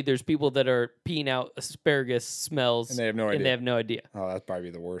potentially there's people that are peeing out asparagus smells. And they have no idea. And they have no idea. Oh, that'd probably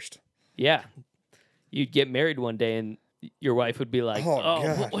be the worst. Yeah. You'd get married one day and your wife would be like,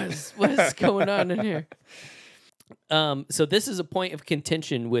 what is going on in here? So this is a point of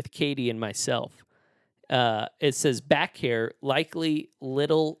contention with Katie and myself. It says back hair, likely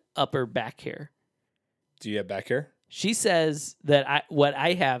little upper back hair. Do you have back hair? She says that what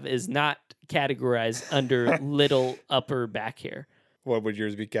I have is not categorized under little upper back hair. What would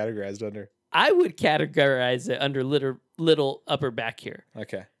yours be categorized under? I would categorize it under little upper back hair.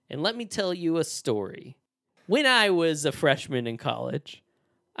 Okay. And let me tell you a story. When I was a freshman in college,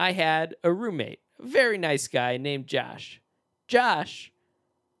 I had a roommate, a very nice guy named Josh. Josh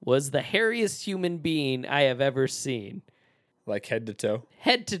was the hairiest human being I have ever seen. Like head to toe?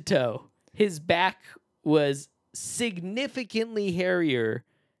 Head to toe. His back was significantly hairier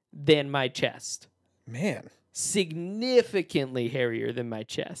than my chest. Man. Significantly hairier than my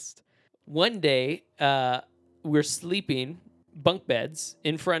chest. One day, we're sleeping bunk beds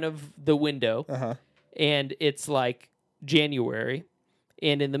in front of the window, and it's like January,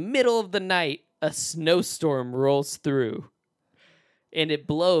 and in the middle of the night, a snowstorm rolls through, and it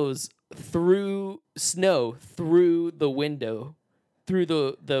blows through snow through the window, through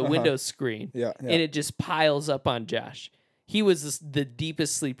the window screen, and it just piles up on Josh. He was the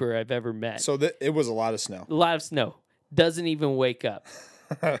deepest sleeper I've ever met. So it was a lot of snow. A lot of snow. Doesn't even wake up.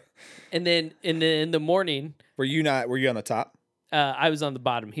 And then in the morning, were you on the top? I was on the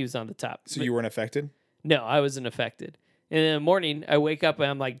bottom. He was on the top. So you weren't affected? No, I wasn't affected. And in the morning, I wake up and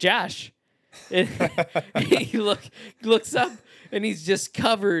I'm like, Josh. And he looks up and he's just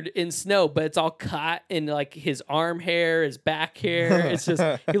covered in snow, but it's all caught in like his arm hair, his back hair. It's just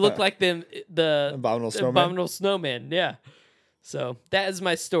he looked like the abominable snowman. Yeah. So that is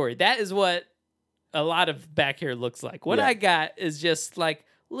my story. That is what a lot of back hair looks like. What I got is just like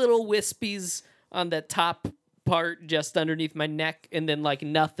little wispies on the top part just underneath my neck and then like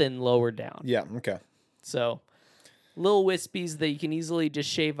nothing lower down. Yeah, okay. So little wispies that you can easily just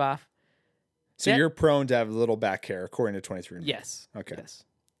shave off. So you're prone to have little back hair, according to 23andMe? Yes. Okay. Yes.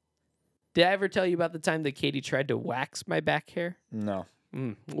 Did I ever tell you about the time that Katie tried to wax my back hair? No.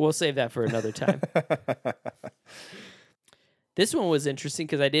 We'll save that for another time. This one was interesting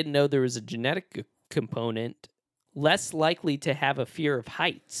because I didn't know there was a genetic component. Less likely to have a fear of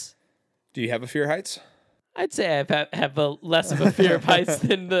heights. Do you have a fear of heights? I'd say I have a less of a fear of heights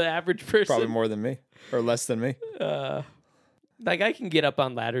than the average person. Probably more than me, or less than me. Like I can get up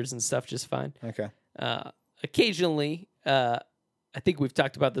on ladders and stuff just fine. Okay. Occasionally, I think we've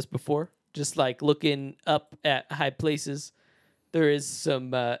talked about this before. Just like looking up at high places, there is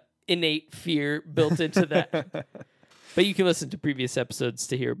some innate fear built into that. But you can listen to previous episodes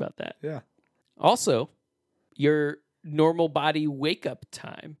to hear about that. Yeah. Also, your normal body wake up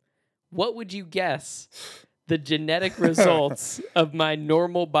time. What would you guess the genetic results of my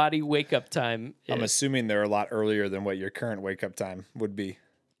normal body wake up time is? I'm assuming they're a lot earlier than what your current wake up time would be.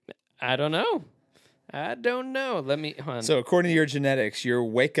 I don't know. Let me, hold on. So according to your genetics, your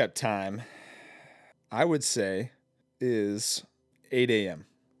wake up time, I would say, is 8 a.m.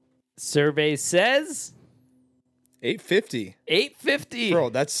 Survey says 8:50. 8:50.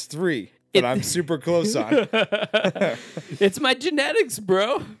 Bro, that's 3 that I'm super close on. It's my genetics,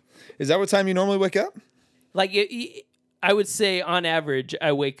 bro. Is that what time you normally wake up? Like, I would say on average,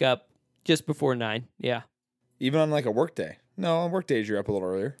 I wake up just before 9. Yeah. Even on like a work day? No, on work days, you're up a little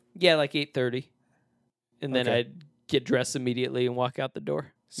earlier. Yeah, like 8:30. And then I'd get dressed immediately and walk out the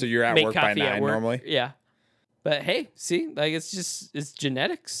door. So you're at work by 9 normally? Yeah. But hey, see, like it's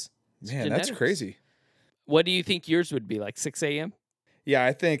genetics. Man, that's crazy. What do you think yours would be, like 6 a.m.? Yeah,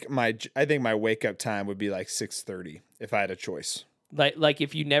 I think my wake up time would be like 6:30 if I had a choice. Like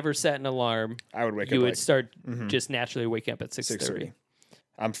if you never set an alarm, I would wake up. You would like start just naturally waking up at 6:30.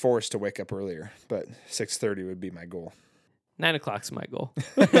 I'm forced to wake up earlier, but 6:30 would be my goal. 9 o'clock's my goal.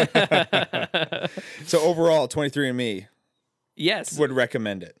 So overall, 23andMe Yes. would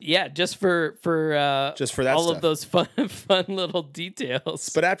recommend it. Yeah, just for that all stuff. of those fun little details.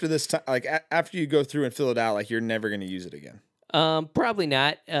 But after this time, like after you go through and fill it out, like you're never going to use it again. Probably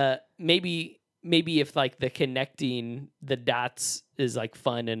not. Maybe if like the connecting the dots is like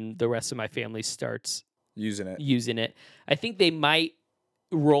fun and the rest of my family starts Using it. I think they might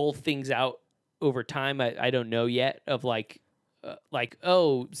roll things out over time. I don't know yet of like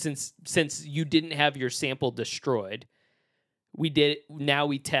since you didn't have your sample destroyed, now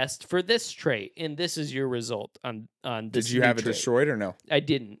we test for this trait and this is your result on this. Did you have it destroyed or no? I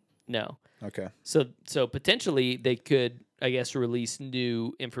didn't. No. Okay. So potentially they could, I guess, release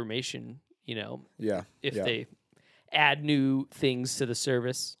new information, Yeah. if they add new things to the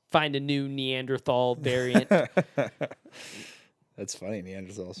service, find a new Neanderthal variant. That's funny,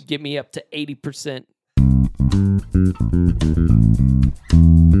 Neanderthals. Get me up to 80%.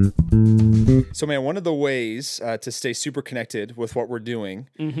 So, man, one of the ways to stay super connected with what we're doing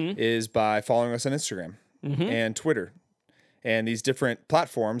is by following us on Instagram and Twitter and these different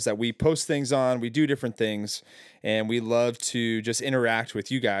platforms that we post things on. We do different things, and we love to just interact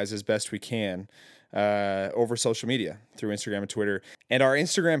with you guys as best we can over social media through Instagram and Twitter. And our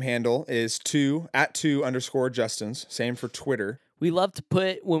Instagram handle is @2_Justins. Same for Twitter. We love to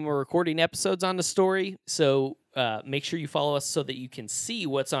put when we're recording episodes on the story. So make sure you follow us so that you can see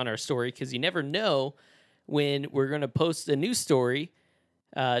what's on our story, because you never know when we're going to post a new story,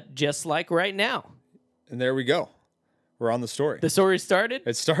 just like right now. And there we go. We're on the story. The story started?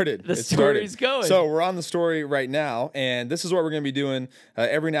 It started. The story's going. So we're on the story right now, and this is what we're going to be doing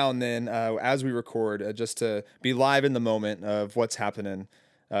every now and then as we record, just to be live in the moment of what's happening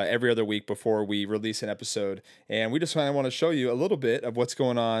every other week before we release an episode. And we just kind of want to show you a little bit of what's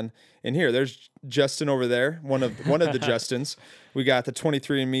going on in here. There's Justin over there, one of the Justins. We got the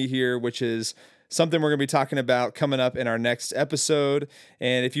 23andMe here, which is something we're going to be talking about coming up in our next episode.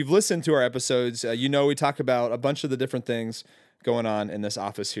 And if you've listened to our episodes, we talk about a bunch of the different things going on in this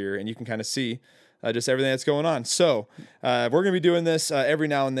office here, and you can kind of see just everything that's going on. So we're going to be doing this every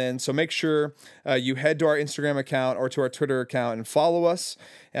now and then. So make sure you head to our Instagram account or to our Twitter account and follow us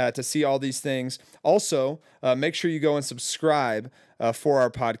to see all these things. Also, make sure you go and subscribe for our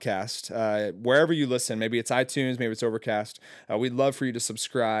podcast, wherever you listen. Maybe it's iTunes, maybe it's Overcast. We'd love for you to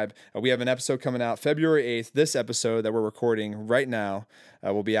subscribe. We have an episode coming out February 8th. This episode that we're recording right now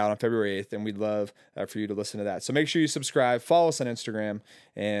will be out on February 8th, and we'd love for you to listen to that. So make sure you subscribe, follow us on Instagram,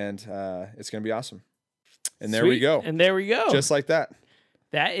 and it's going to be awesome. And there we go. And there we go. Just like that.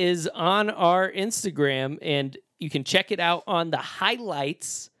 That is on our Instagram, and you can check it out on the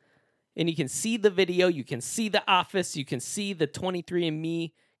highlights. And you can see the video, you can see the office, you can see the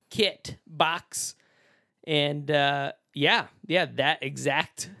 23andMe kit box. And that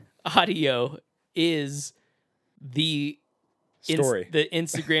exact audio is the Story. The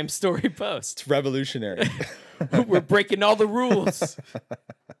Instagram story post. It's revolutionary. We're breaking all the rules.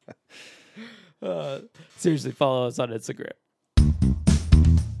 Seriously, follow us on Instagram.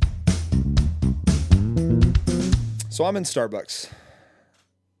 So I'm in Starbucks.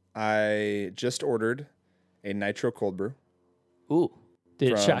 I just ordered a nitro cold brew. Ooh,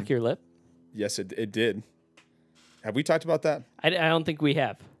 did it shock your lip? Yes, it did. Have we talked about that? I don't think we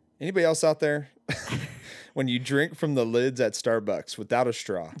have. Anybody else out there? When you drink from the lids at Starbucks without a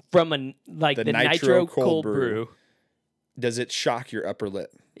straw, from the nitro cold brew, does it shock your upper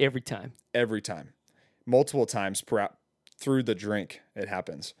lip? Every time. Every time. Multiple times through the drink, it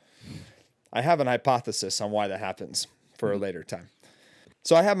happens. I have an hypothesis on why that happens for a later time.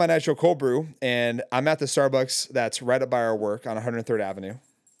 So I have my nitro cold brew, and I'm at the Starbucks that's right up by our work on 103rd Avenue.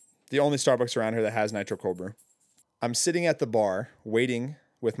 The only Starbucks around here that has nitro cold brew. I'm sitting at the bar waiting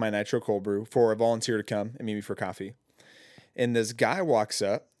with my nitro cold brew for a volunteer to come and meet me for coffee. And this guy walks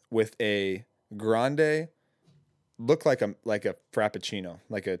up with a grande, looked like a frappuccino,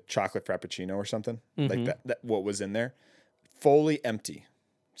 like a chocolate frappuccino or something, like that what was in there, fully empty.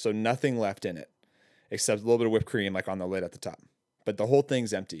 So nothing left in it except a little bit of whipped cream like on the lid at the top. But the whole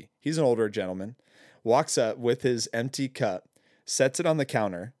thing's empty. He's an older gentleman, walks up with his empty cup, sets it on the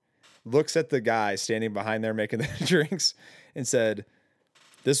counter, looks at the guy standing behind there making the drinks, and said,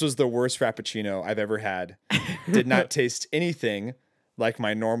 "This was the worst frappuccino I've ever had. Did not taste anything like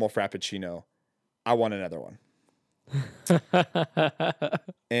my normal frappuccino. I want another one."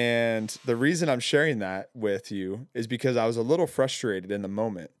 And the reason I'm sharing that with you is because I was a little frustrated in the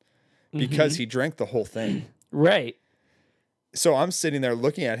moment because he drank the whole thing. Right. So I'm sitting there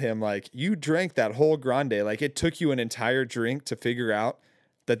looking at him like, you drank that whole grande. Like, it took you an entire drink to figure out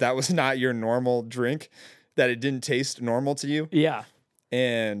that that was not your normal drink, that it didn't taste normal to you. Yeah.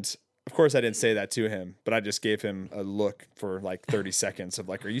 And of course I didn't say that to him, but I just gave him a look for like 30 seconds of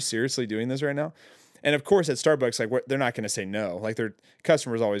like, are you seriously doing this right now? And of course at Starbucks, like, they're not going to say no. Like, their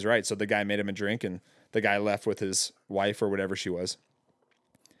customer's always right. So the guy made him a drink and the guy left with his wife or whatever she was.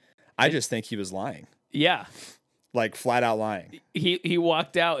 I just think he was lying. Yeah. Like, flat out lying. He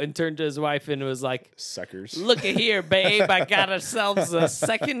walked out and turned to his wife and was like, Suckers. look at here, babe. I got ourselves a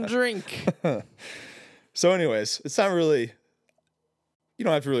second drink. So anyways, it's not really, you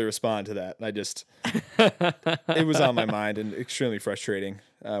don't have to really respond to that. It was on my mind and extremely frustrating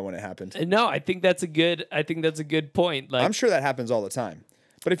when it happened. No, I think that's a good point. Like, I'm sure that happens all the time.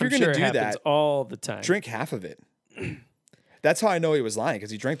 But if you're going to do that all the time, drink half of it. That's how I know he was lying,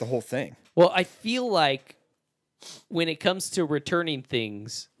 because he drank the whole thing. Well, I feel like when it comes to returning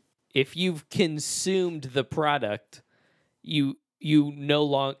things, if you've consumed the product, you've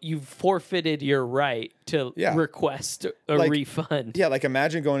forfeited your right to request a refund. Yeah, like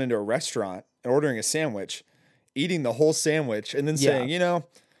imagine going into a restaurant and ordering a sandwich, eating the whole sandwich, and then saying,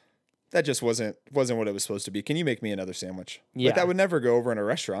 that just wasn't what it was supposed to be. Can you make me another sandwich? Yeah. Like, that would never go over in a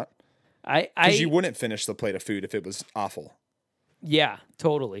restaurant. Because you wouldn't finish the plate of food if it was awful. Yeah,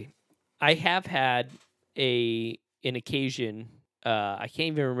 totally. I have had an occasion, I can't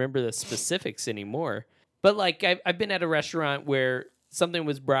even remember the specifics anymore, but like I've been at a restaurant where something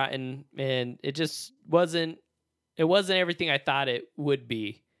was brought in and it just wasn't everything I thought it would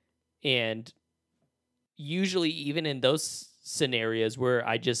be. And usually even in those scenarios where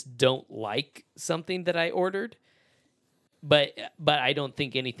I just don't like something that I ordered, but I don't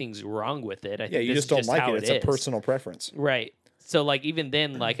think anything's wrong with it. I think you just don't like it. It's a personal preference. Right. So like even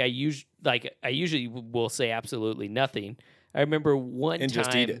then, like I usually will say absolutely nothing. I remember one time,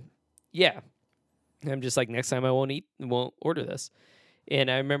 just eat it. Yeah, I'm just like, next time I won't order this.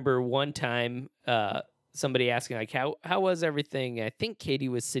 And I remember one time, somebody asking like, how was everything? And I think Katie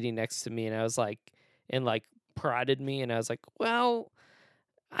was sitting next to me, and I was like, and like prodded me, and I was like, well,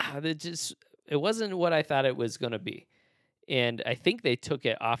 it wasn't what I thought it was gonna be. And I think they took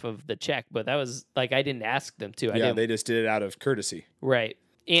it off of the check, but that was like, I didn't ask them to. They just did it out of courtesy. Right.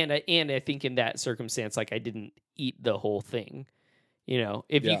 And I think in that circumstance, like, I didn't eat the whole thing.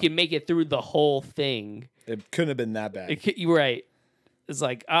 If you can make it through the whole thing, it couldn't have been that bad. Right. It's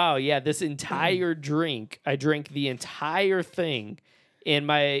like, oh yeah, this entire drink, I drank the entire thing, and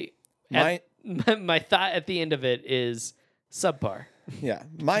my thought at the end of it is subpar. Yeah.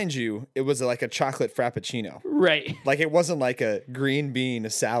 Mind you, it was like a chocolate frappuccino. Right. Like, it wasn't like a green bean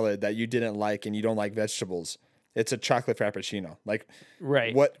salad that you didn't like and you don't like vegetables. It's a chocolate frappuccino. Like,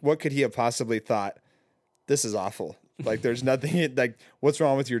 right. What could he have possibly thought? This is awful. Like, there's nothing, like, what's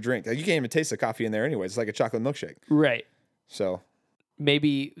wrong with your drink? Like, you can't even taste the coffee in there anyway. It's like a chocolate milkshake. Right. So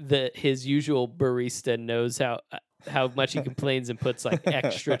maybe his usual barista knows how much he complains and puts like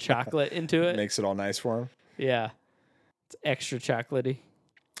extra chocolate into it. Makes it all nice for him. Yeah. It's extra chocolatey.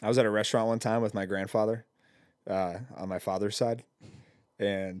 I was at a restaurant one time with my grandfather on my father's side,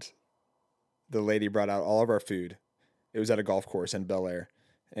 and the lady brought out all of our food. It was at a golf course in Bel Air,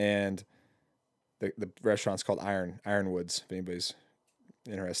 and the restaurant's called Ironwoods, if anybody's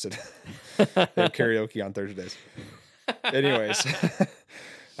interested. They have karaoke on Thursdays. Anyways,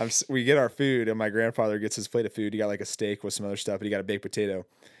 we get our food, and my grandfather gets his plate of food. He got like a steak with some other stuff, and he got a baked potato,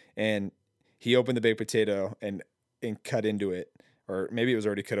 and he opened the baked potato and cut into it, or maybe it was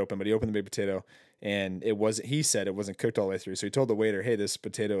already cut open, but he opened the baked potato, and he said it wasn't cooked all the way through. So he told the waiter, hey, this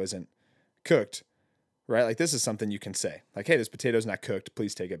potato isn't cooked, right? Like, this is something you can say. Like, hey, this potato's not cooked.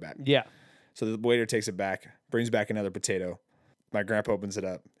 Please take it back. Yeah. So the waiter takes it back, brings back another potato. My grandpa opens it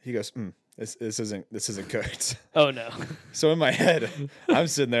up. He goes, this isn't cooked. Oh, no. So in my head, I'm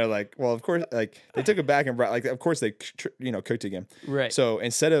sitting there like, well, of course, like, they took it back and brought, like, of course they, cooked again. Right. So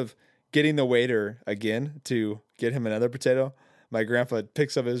instead of getting the waiter again to get him another potato, my grandpa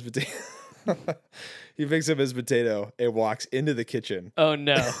picks up his potato. He picks up his potato and walks into the kitchen. Oh,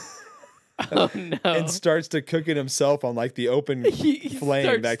 no. Oh, no. And starts to cook it himself on like the open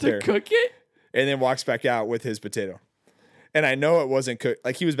flame back there. Cook it? And then walks back out with his potato. And I know it wasn't cooked.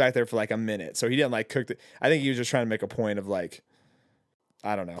 Like, he was back there for like a minute. So he didn't like cook it. I think he was just trying to make a point of like,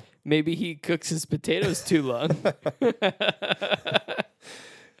 I don't know. Maybe he cooks his potatoes too long.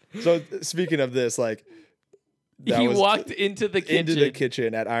 So speaking of this, like, he walked into the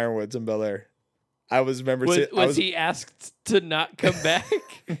kitchen. at Ironwoods in Bel Air. Was he asked to not come back?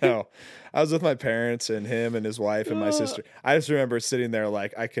 No, I was with my parents and him and his wife and my sister. I just remember sitting there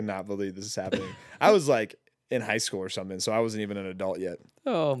like, I cannot believe this is happening. I was like in high school or something, so I wasn't even an adult yet.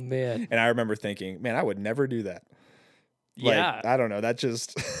 Oh man. And I remember thinking, man, I would never do that. Yeah. Like, I don't know. That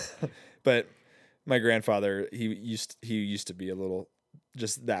just, but my grandfather, he used to be a little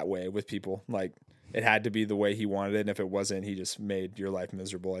just that way with people. Like, it had to be the way he wanted it. And if it wasn't, he just made your life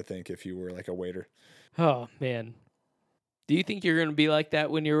miserable, I think, if you were like a waiter. Oh man. Do you think you're going to be like that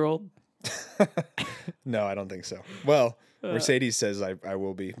when you're old? No, I don't think so. Well, Mercedes says I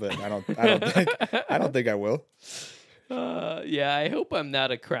will be, but I don't think I will. Yeah, I hope I'm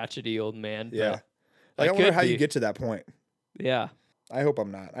not a crotchety old man. Yeah. Like, I wonder how you get to that point. Yeah. I hope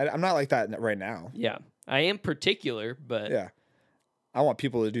I'm not. I'm not like that right now. Yeah. I am particular, but yeah. I want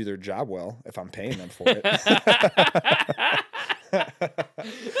people to do their job well if I'm paying them for it.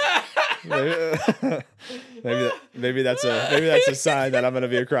 maybe that's a sign that I'm going to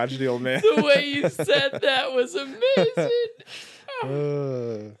be a crotchety old man. The way you said that was amazing.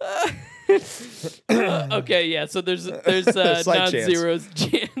 Okay, yeah. So there's non-zero's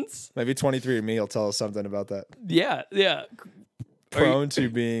chance. Maybe 23andMe will tell us something about that. Yeah, yeah. Prone to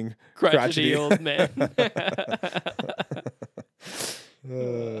being crotchety old man.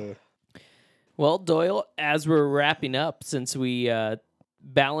 Well, Doyle, as we're wrapping up, since we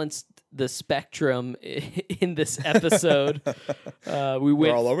balanced the spectrum in this episode,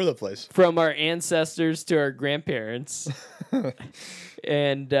 we're all over the place, from our ancestors to our grandparents.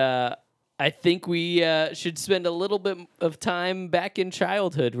 And I think we should spend a little bit of time back in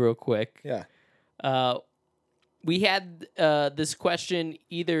childhood real quick. Yeah. We had this question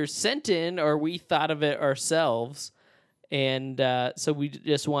either sent in or we thought of it ourselves. And so we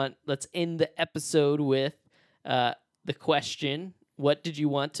just let's end the episode with the question, what did you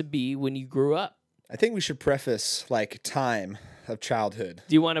want to be when you grew up? I think we should preface like time of childhood.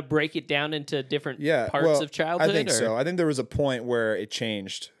 Do you want to break it down into different parts of childhood? I think so. I think there was a point where it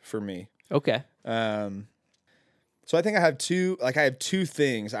changed for me. Okay. So I think I have two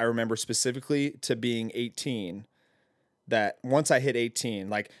things I remember specifically to being 18 that once I hit 18,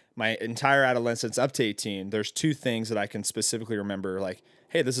 like my entire adolescence up to 18, there's two things that I can specifically remember, like,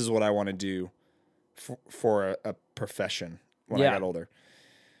 hey, this is what I want to do for a profession when I got older.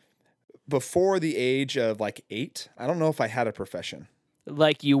 Before the age of like 8, I don't know if I had a profession.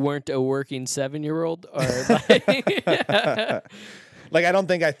 Like you weren't a working 7-year-old? Or like... Like, I don't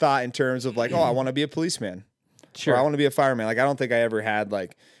think I thought in terms of like, oh, I want to be a policeman. Sure. Or I want to be a fireman. Like, I don't think I ever had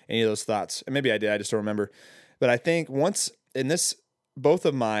like any of those thoughts. And maybe I did, I just don't remember. But I think both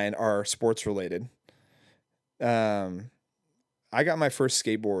of mine are sports related. I got my first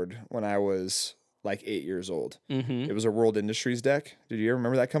skateboard when I was like 8 years old. Mm-hmm. It was a World Industries deck. Did you ever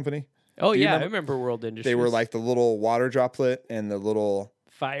remember that company? Oh, yeah, I remember World Industries. They were like the little water droplet and the little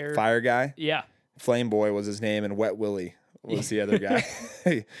fire guy. Yeah. Flame Boy was his name, and Wet Willie was the other guy.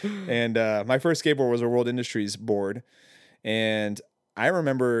 And my first skateboard was a World Industries board. And I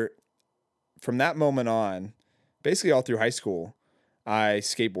remember from that moment on, basically all through high school, I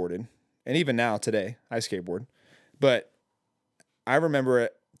skateboarded. And even now, today, I skateboard. But I remember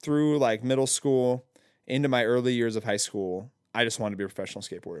it through like middle school into my early years of high school, I just wanted to be a professional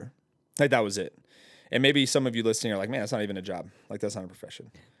skateboarder. Like, that was it. And maybe some of you listening are like, man, that's not even a job. Like, that's not a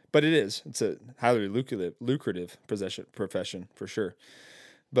profession. But it is. It's a highly lucrative profession for sure.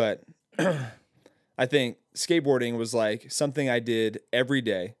 But I think skateboarding was like something I did every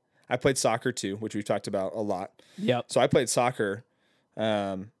day. I played soccer too, which we've talked about a lot. Yep. So I played soccer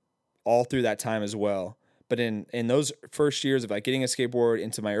all through that time as well. But in those first years of like getting a skateboard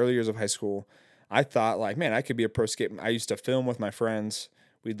into my early years of high school, I thought like, man, I could be a pro skate. I used to film with my friends.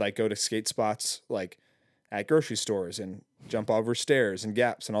 We'd like go to skate spots like at grocery stores and jump over stairs and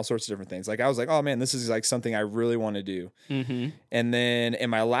gaps and all sorts of different things. Like, I was like, oh man, this is like something I really want to do. Mm-hmm. And then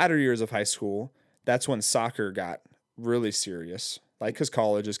in my latter years of high school, that's when soccer got really serious. Like, because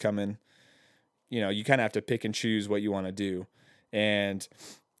college is coming, you know, you kind of have to pick and choose what you want to do. And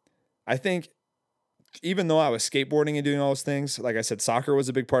I think even though I was skateboarding and doing all those things, like I said, soccer was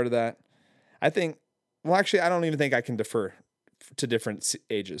a big part of that. I think, well, actually, I don't even think I can defer to different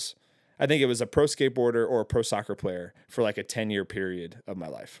ages. I think it was a pro skateboarder or a pro soccer player for like a 10-year period of my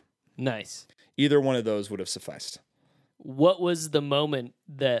life. Nice. Either one of those would have sufficed. What was the moment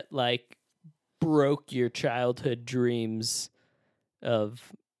that like broke your childhood dreams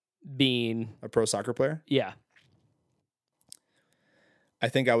of being a pro soccer player? Yeah. I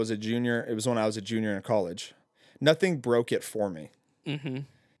think I was a junior. It was when I was a junior in college. Nothing broke it for me. Mm-hmm.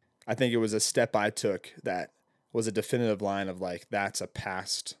 I think it was a step I took that was a definitive line of like, that's a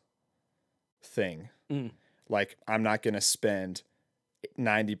past thing. Mm. Like, I'm not going to spend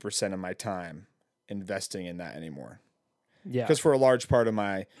 90% of my time investing in that anymore. Yeah. Because for a large part of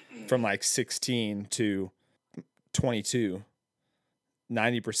from like 16 to 22,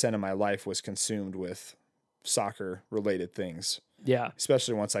 90% of my life was consumed with soccer related things, Yeah.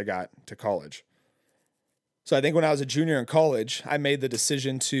 especially once I got to college. So I think when I was a junior in college, I made the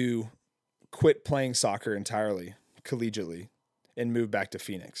decision to quit playing soccer entirely, collegiately, and move back to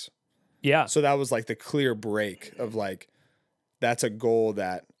Phoenix. Yeah. So that was like the clear break of like, that's a goal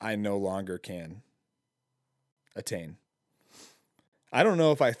that I no longer can attain. I don't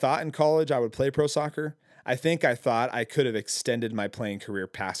know if I thought in college I would play pro soccer. I think I thought I could have extended my playing career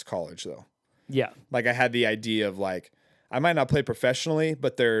past college, though. Yeah. Like, I had the idea of like, I might not play professionally,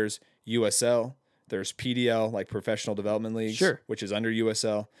 but there's USL, there's PDL, like professional development leagues, Sure. which is under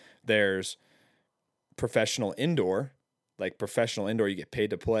USL. There's professional indoor, like professional indoor, you get paid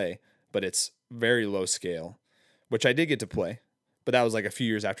to play, but it's very low scale, which I did get to play, but that was like a few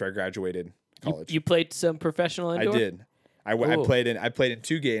years after I graduated college. You played some professional indoor? I did. I played in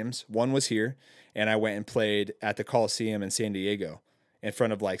 2 games. One was here, and I went and played at the Coliseum in San Diego in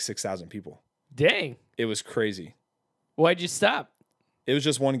front of like 6,000 people. Dang. It was crazy. Why'd you stop? It was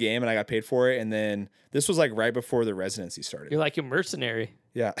just one game, and I got paid for it. And then this was like right before the residency started. You're like a mercenary.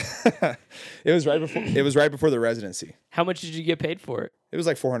 Yeah, it was right before the residency. How much did you get paid for it? It was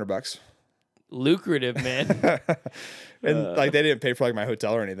like $400. Lucrative, man. And like they didn't pay for like my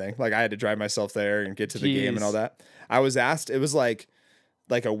hotel or anything. Like I had to drive myself there and get to the game and all that. I was asked, it was like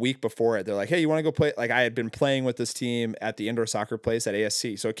a week before it. They're like, "Hey, you want to go play?" Like I had been playing with this team at the indoor soccer place at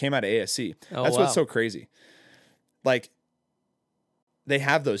ASC. So it came out of ASC. That's what's so crazy. Like they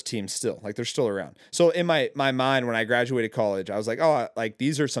have those teams still. Like they're still around. So in my mind when I graduated college, I was like, "Oh, like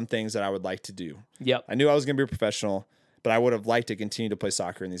these are some things that I would like to do." Yep. I knew I was going to be a professional, but I would have liked to continue to play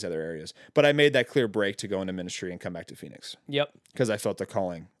soccer in these other areas. But I made that clear break to go into ministry and come back to Phoenix. Yep. Because I felt the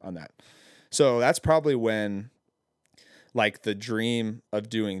calling on that. So that's probably when like the dream of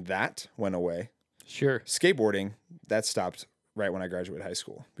doing that went away. Sure. Skateboarding, that stopped right when I graduated high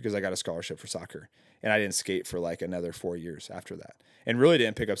school because I got a scholarship for soccer. And I didn't skate for like another 4 years after that. And really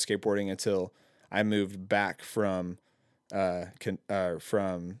didn't pick up skateboarding until I moved back from South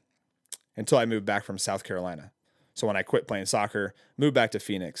Carolina. So when I quit playing soccer, moved back to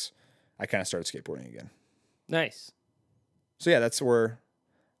Phoenix, I kind of started skateboarding again. Nice. So yeah, that's where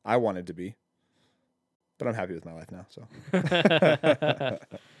I wanted to be. But I'm happy with my life now. So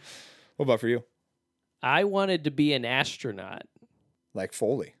what about for you? I wanted to be an astronaut. Like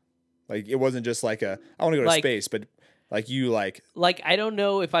Foley. Like it wasn't just like I want to go to space, but like you like I don't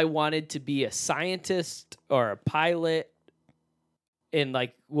know if I wanted to be a scientist or a pilot. And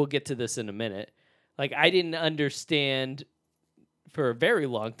like we'll get to this in a minute. Like I didn't understand for a very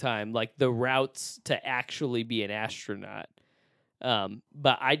long time like the routes to actually be an astronaut.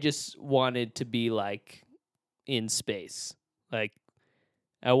 But I just wanted to be like in space. Like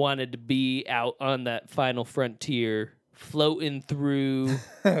I wanted to be out on that final frontier, floating through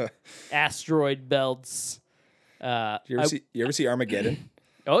asteroid belts. You ever see Armageddon?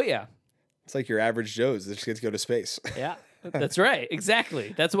 Oh yeah. It's like your average Joes that just get to go to space. Yeah. That's right.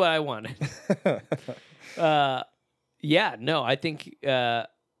 Exactly. That's what I wanted. Yeah, no, I think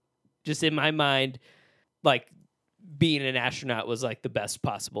just in my mind, like being an astronaut was like the best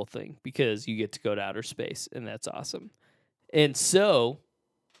possible thing because you get to go to outer space and that's awesome. And so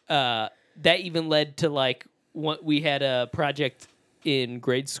that even led to like we had a project in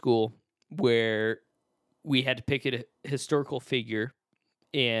grade school where we had to pick a historical figure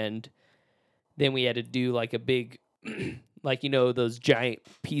and then we had to do like a big like, you know, those giant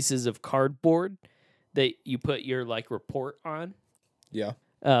pieces of cardboard that you put your like report on. Yeah.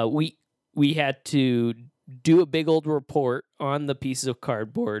 We had to do a big old report on the pieces of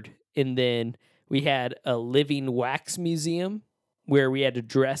cardboard. And then we had a living wax museum where we had to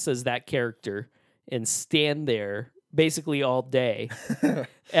dress as that character and stand there basically all day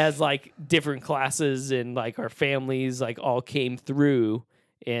as like different classes and like our families like all came through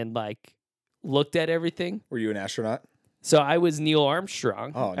and like looked at everything. Were you an astronaut? So I was Neil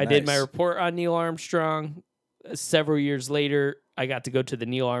Armstrong. Oh, I did my report on Neil Armstrong. Several years later, I got to go to the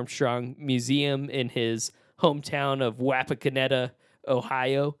Neil Armstrong Museum in his hometown of Wapakoneta,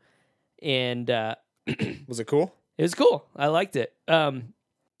 Ohio. And was it cool? It was cool. I liked it.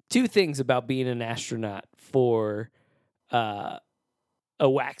 2 things about being an astronaut for a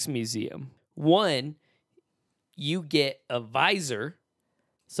wax museum. One, you get a visor.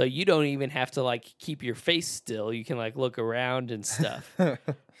 So you don't even have to like keep your face still. You can like look around and stuff.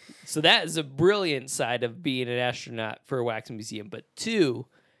 So that is a brilliant side of being an astronaut for a wax museum. But 2,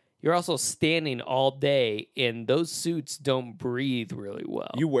 you're also standing all day, and those suits don't breathe really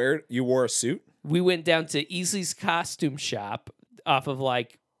well. You wore a suit? We went down to Easley's costume shop off of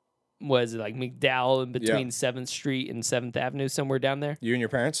McDowell in between 7th Street and 7th Avenue, somewhere down there. You and your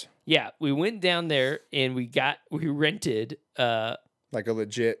parents? Yeah, we went down there and we rented like a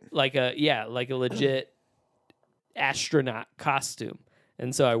legit astronaut costume.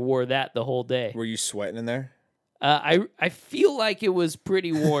 And so I wore that the whole day. Were you sweating in there? I feel like it was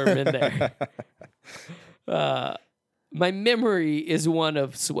pretty warm in there. My memory is one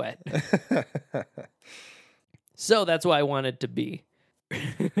of sweat. So that's why I wanted to be.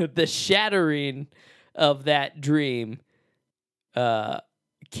 The shattering of that dream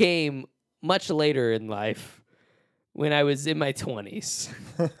came much later in life when I was in my 20s.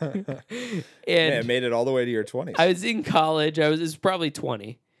 And it made it all the way to your 20s. I was in college. It was probably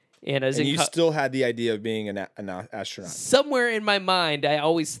 20. And you still had the idea of being an astronaut. Somewhere in my mind, I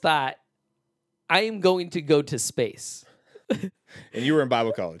always thought, I am going to go to space. And you were in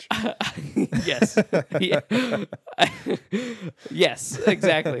Bible college. Yes. Yes,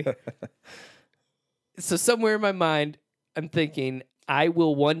 exactly. So somewhere in my mind, I'm thinking, I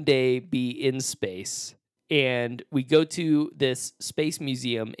will one day be in space. And we go to this space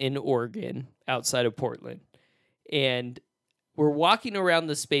museum in Oregon, outside of Portland. And we're walking around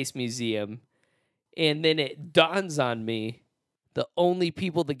the space museum. And then it dawns on me, the only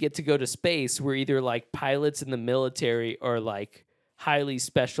people that get to go to space were either like pilots in the military or like highly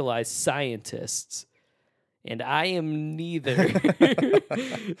specialized scientists. And I am neither.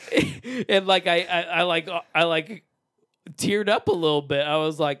 And like I teared up a little bit. I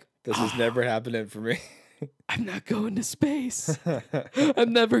was like, this is never happening for me. I'm not going to space.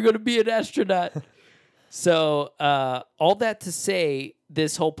 I'm never going to be an astronaut. So all that to say,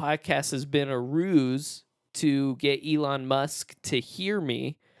 this whole podcast has been a ruse to get Elon Musk to hear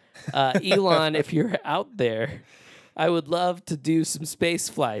me. Elon, if you're out there, I would love to do some space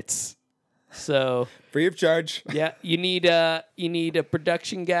flights. So free of charge. Yeah, you need a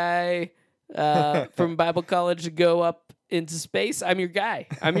production guy from Bible college to go up into space. I'm your guy.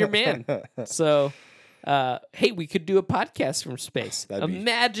 I'm your man. So, hey, we could do a podcast from space.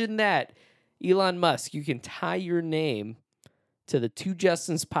 Imagine that. Elon Musk, you can tie your name to the Two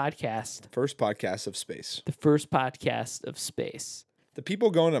Justins podcast. First podcast of space. The first podcast of space. The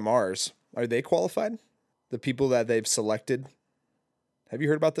people going to Mars, are they qualified? The people that they've selected? Have you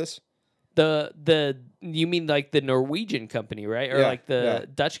heard about this? You mean like the Norwegian company, right? Or like the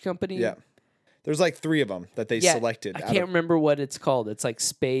Dutch company? Yeah. There's like 3 of them that they selected. I can't remember what it's called. It's like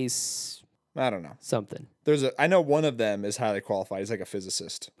space... I don't know. Something. I know one of them is highly qualified. He's like a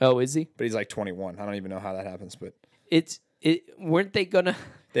physicist. Oh, is he? But he's like 21. I don't even know how that happens, but... Weren't they gonna...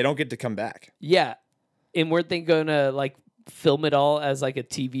 They don't get to come back. Yeah. And weren't they gonna like film it all as like a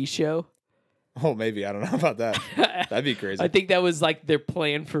TV show? Oh, maybe. I don't know about that. That'd be crazy. I think that was like their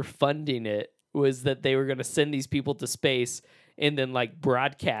plan for funding it, was that they were going to send these people to space and then like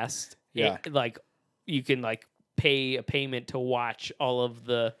broadcast. Yeah. Like you can like pay a payment to watch all of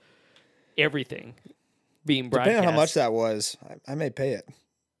the everything being broadcast. Depending on how much that was, I may pay it.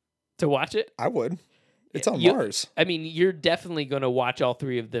 To watch it? I would. It's on Mars. I mean, you're definitely going to watch all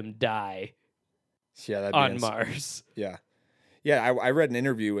 3 of them die. Yeah, that'd on Mars. Yeah. Yeah, I read an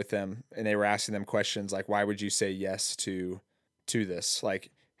interview with them, and they were asking them questions like, why would you say yes to this?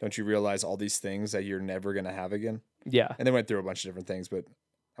 Like, don't you realize all these things that you're never going to have again? Yeah. And they went through a bunch of different things, but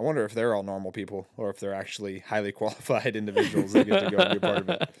I wonder if they're all normal people or if they're actually highly qualified individuals that get to go and be a part of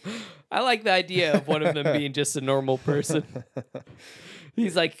it. I like the idea of one of them being just a normal person.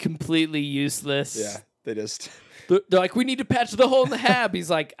 He's like completely useless. Yeah, They're like, we need to patch the hole in the hab. He's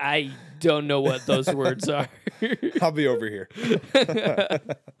like, I don't know what those words are. I'll be over here.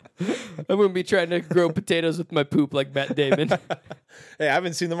 I'm going to be trying to grow potatoes with my poop like Matt Damon. Hey, I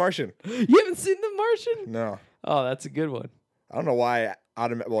haven't seen The Martian. You haven't seen The Martian? No. Oh, that's a good one. I don't know why.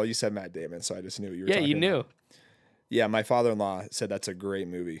 Well, you said Matt Damon, so I just knew what you were talking about. Yeah, you knew. Yeah, my father-in-law said that's a great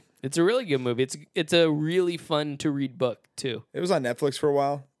movie. It's a really good movie. It's a really fun to read book, too. It was on Netflix for a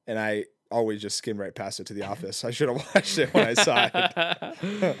while, and I always just skimmed right past it to The Office. I should have watched it when I saw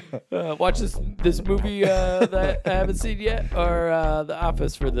it. Watch this movie that I haven't seen yet, or The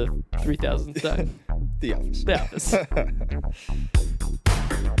Office for the 3,000th time. The Office. The Office.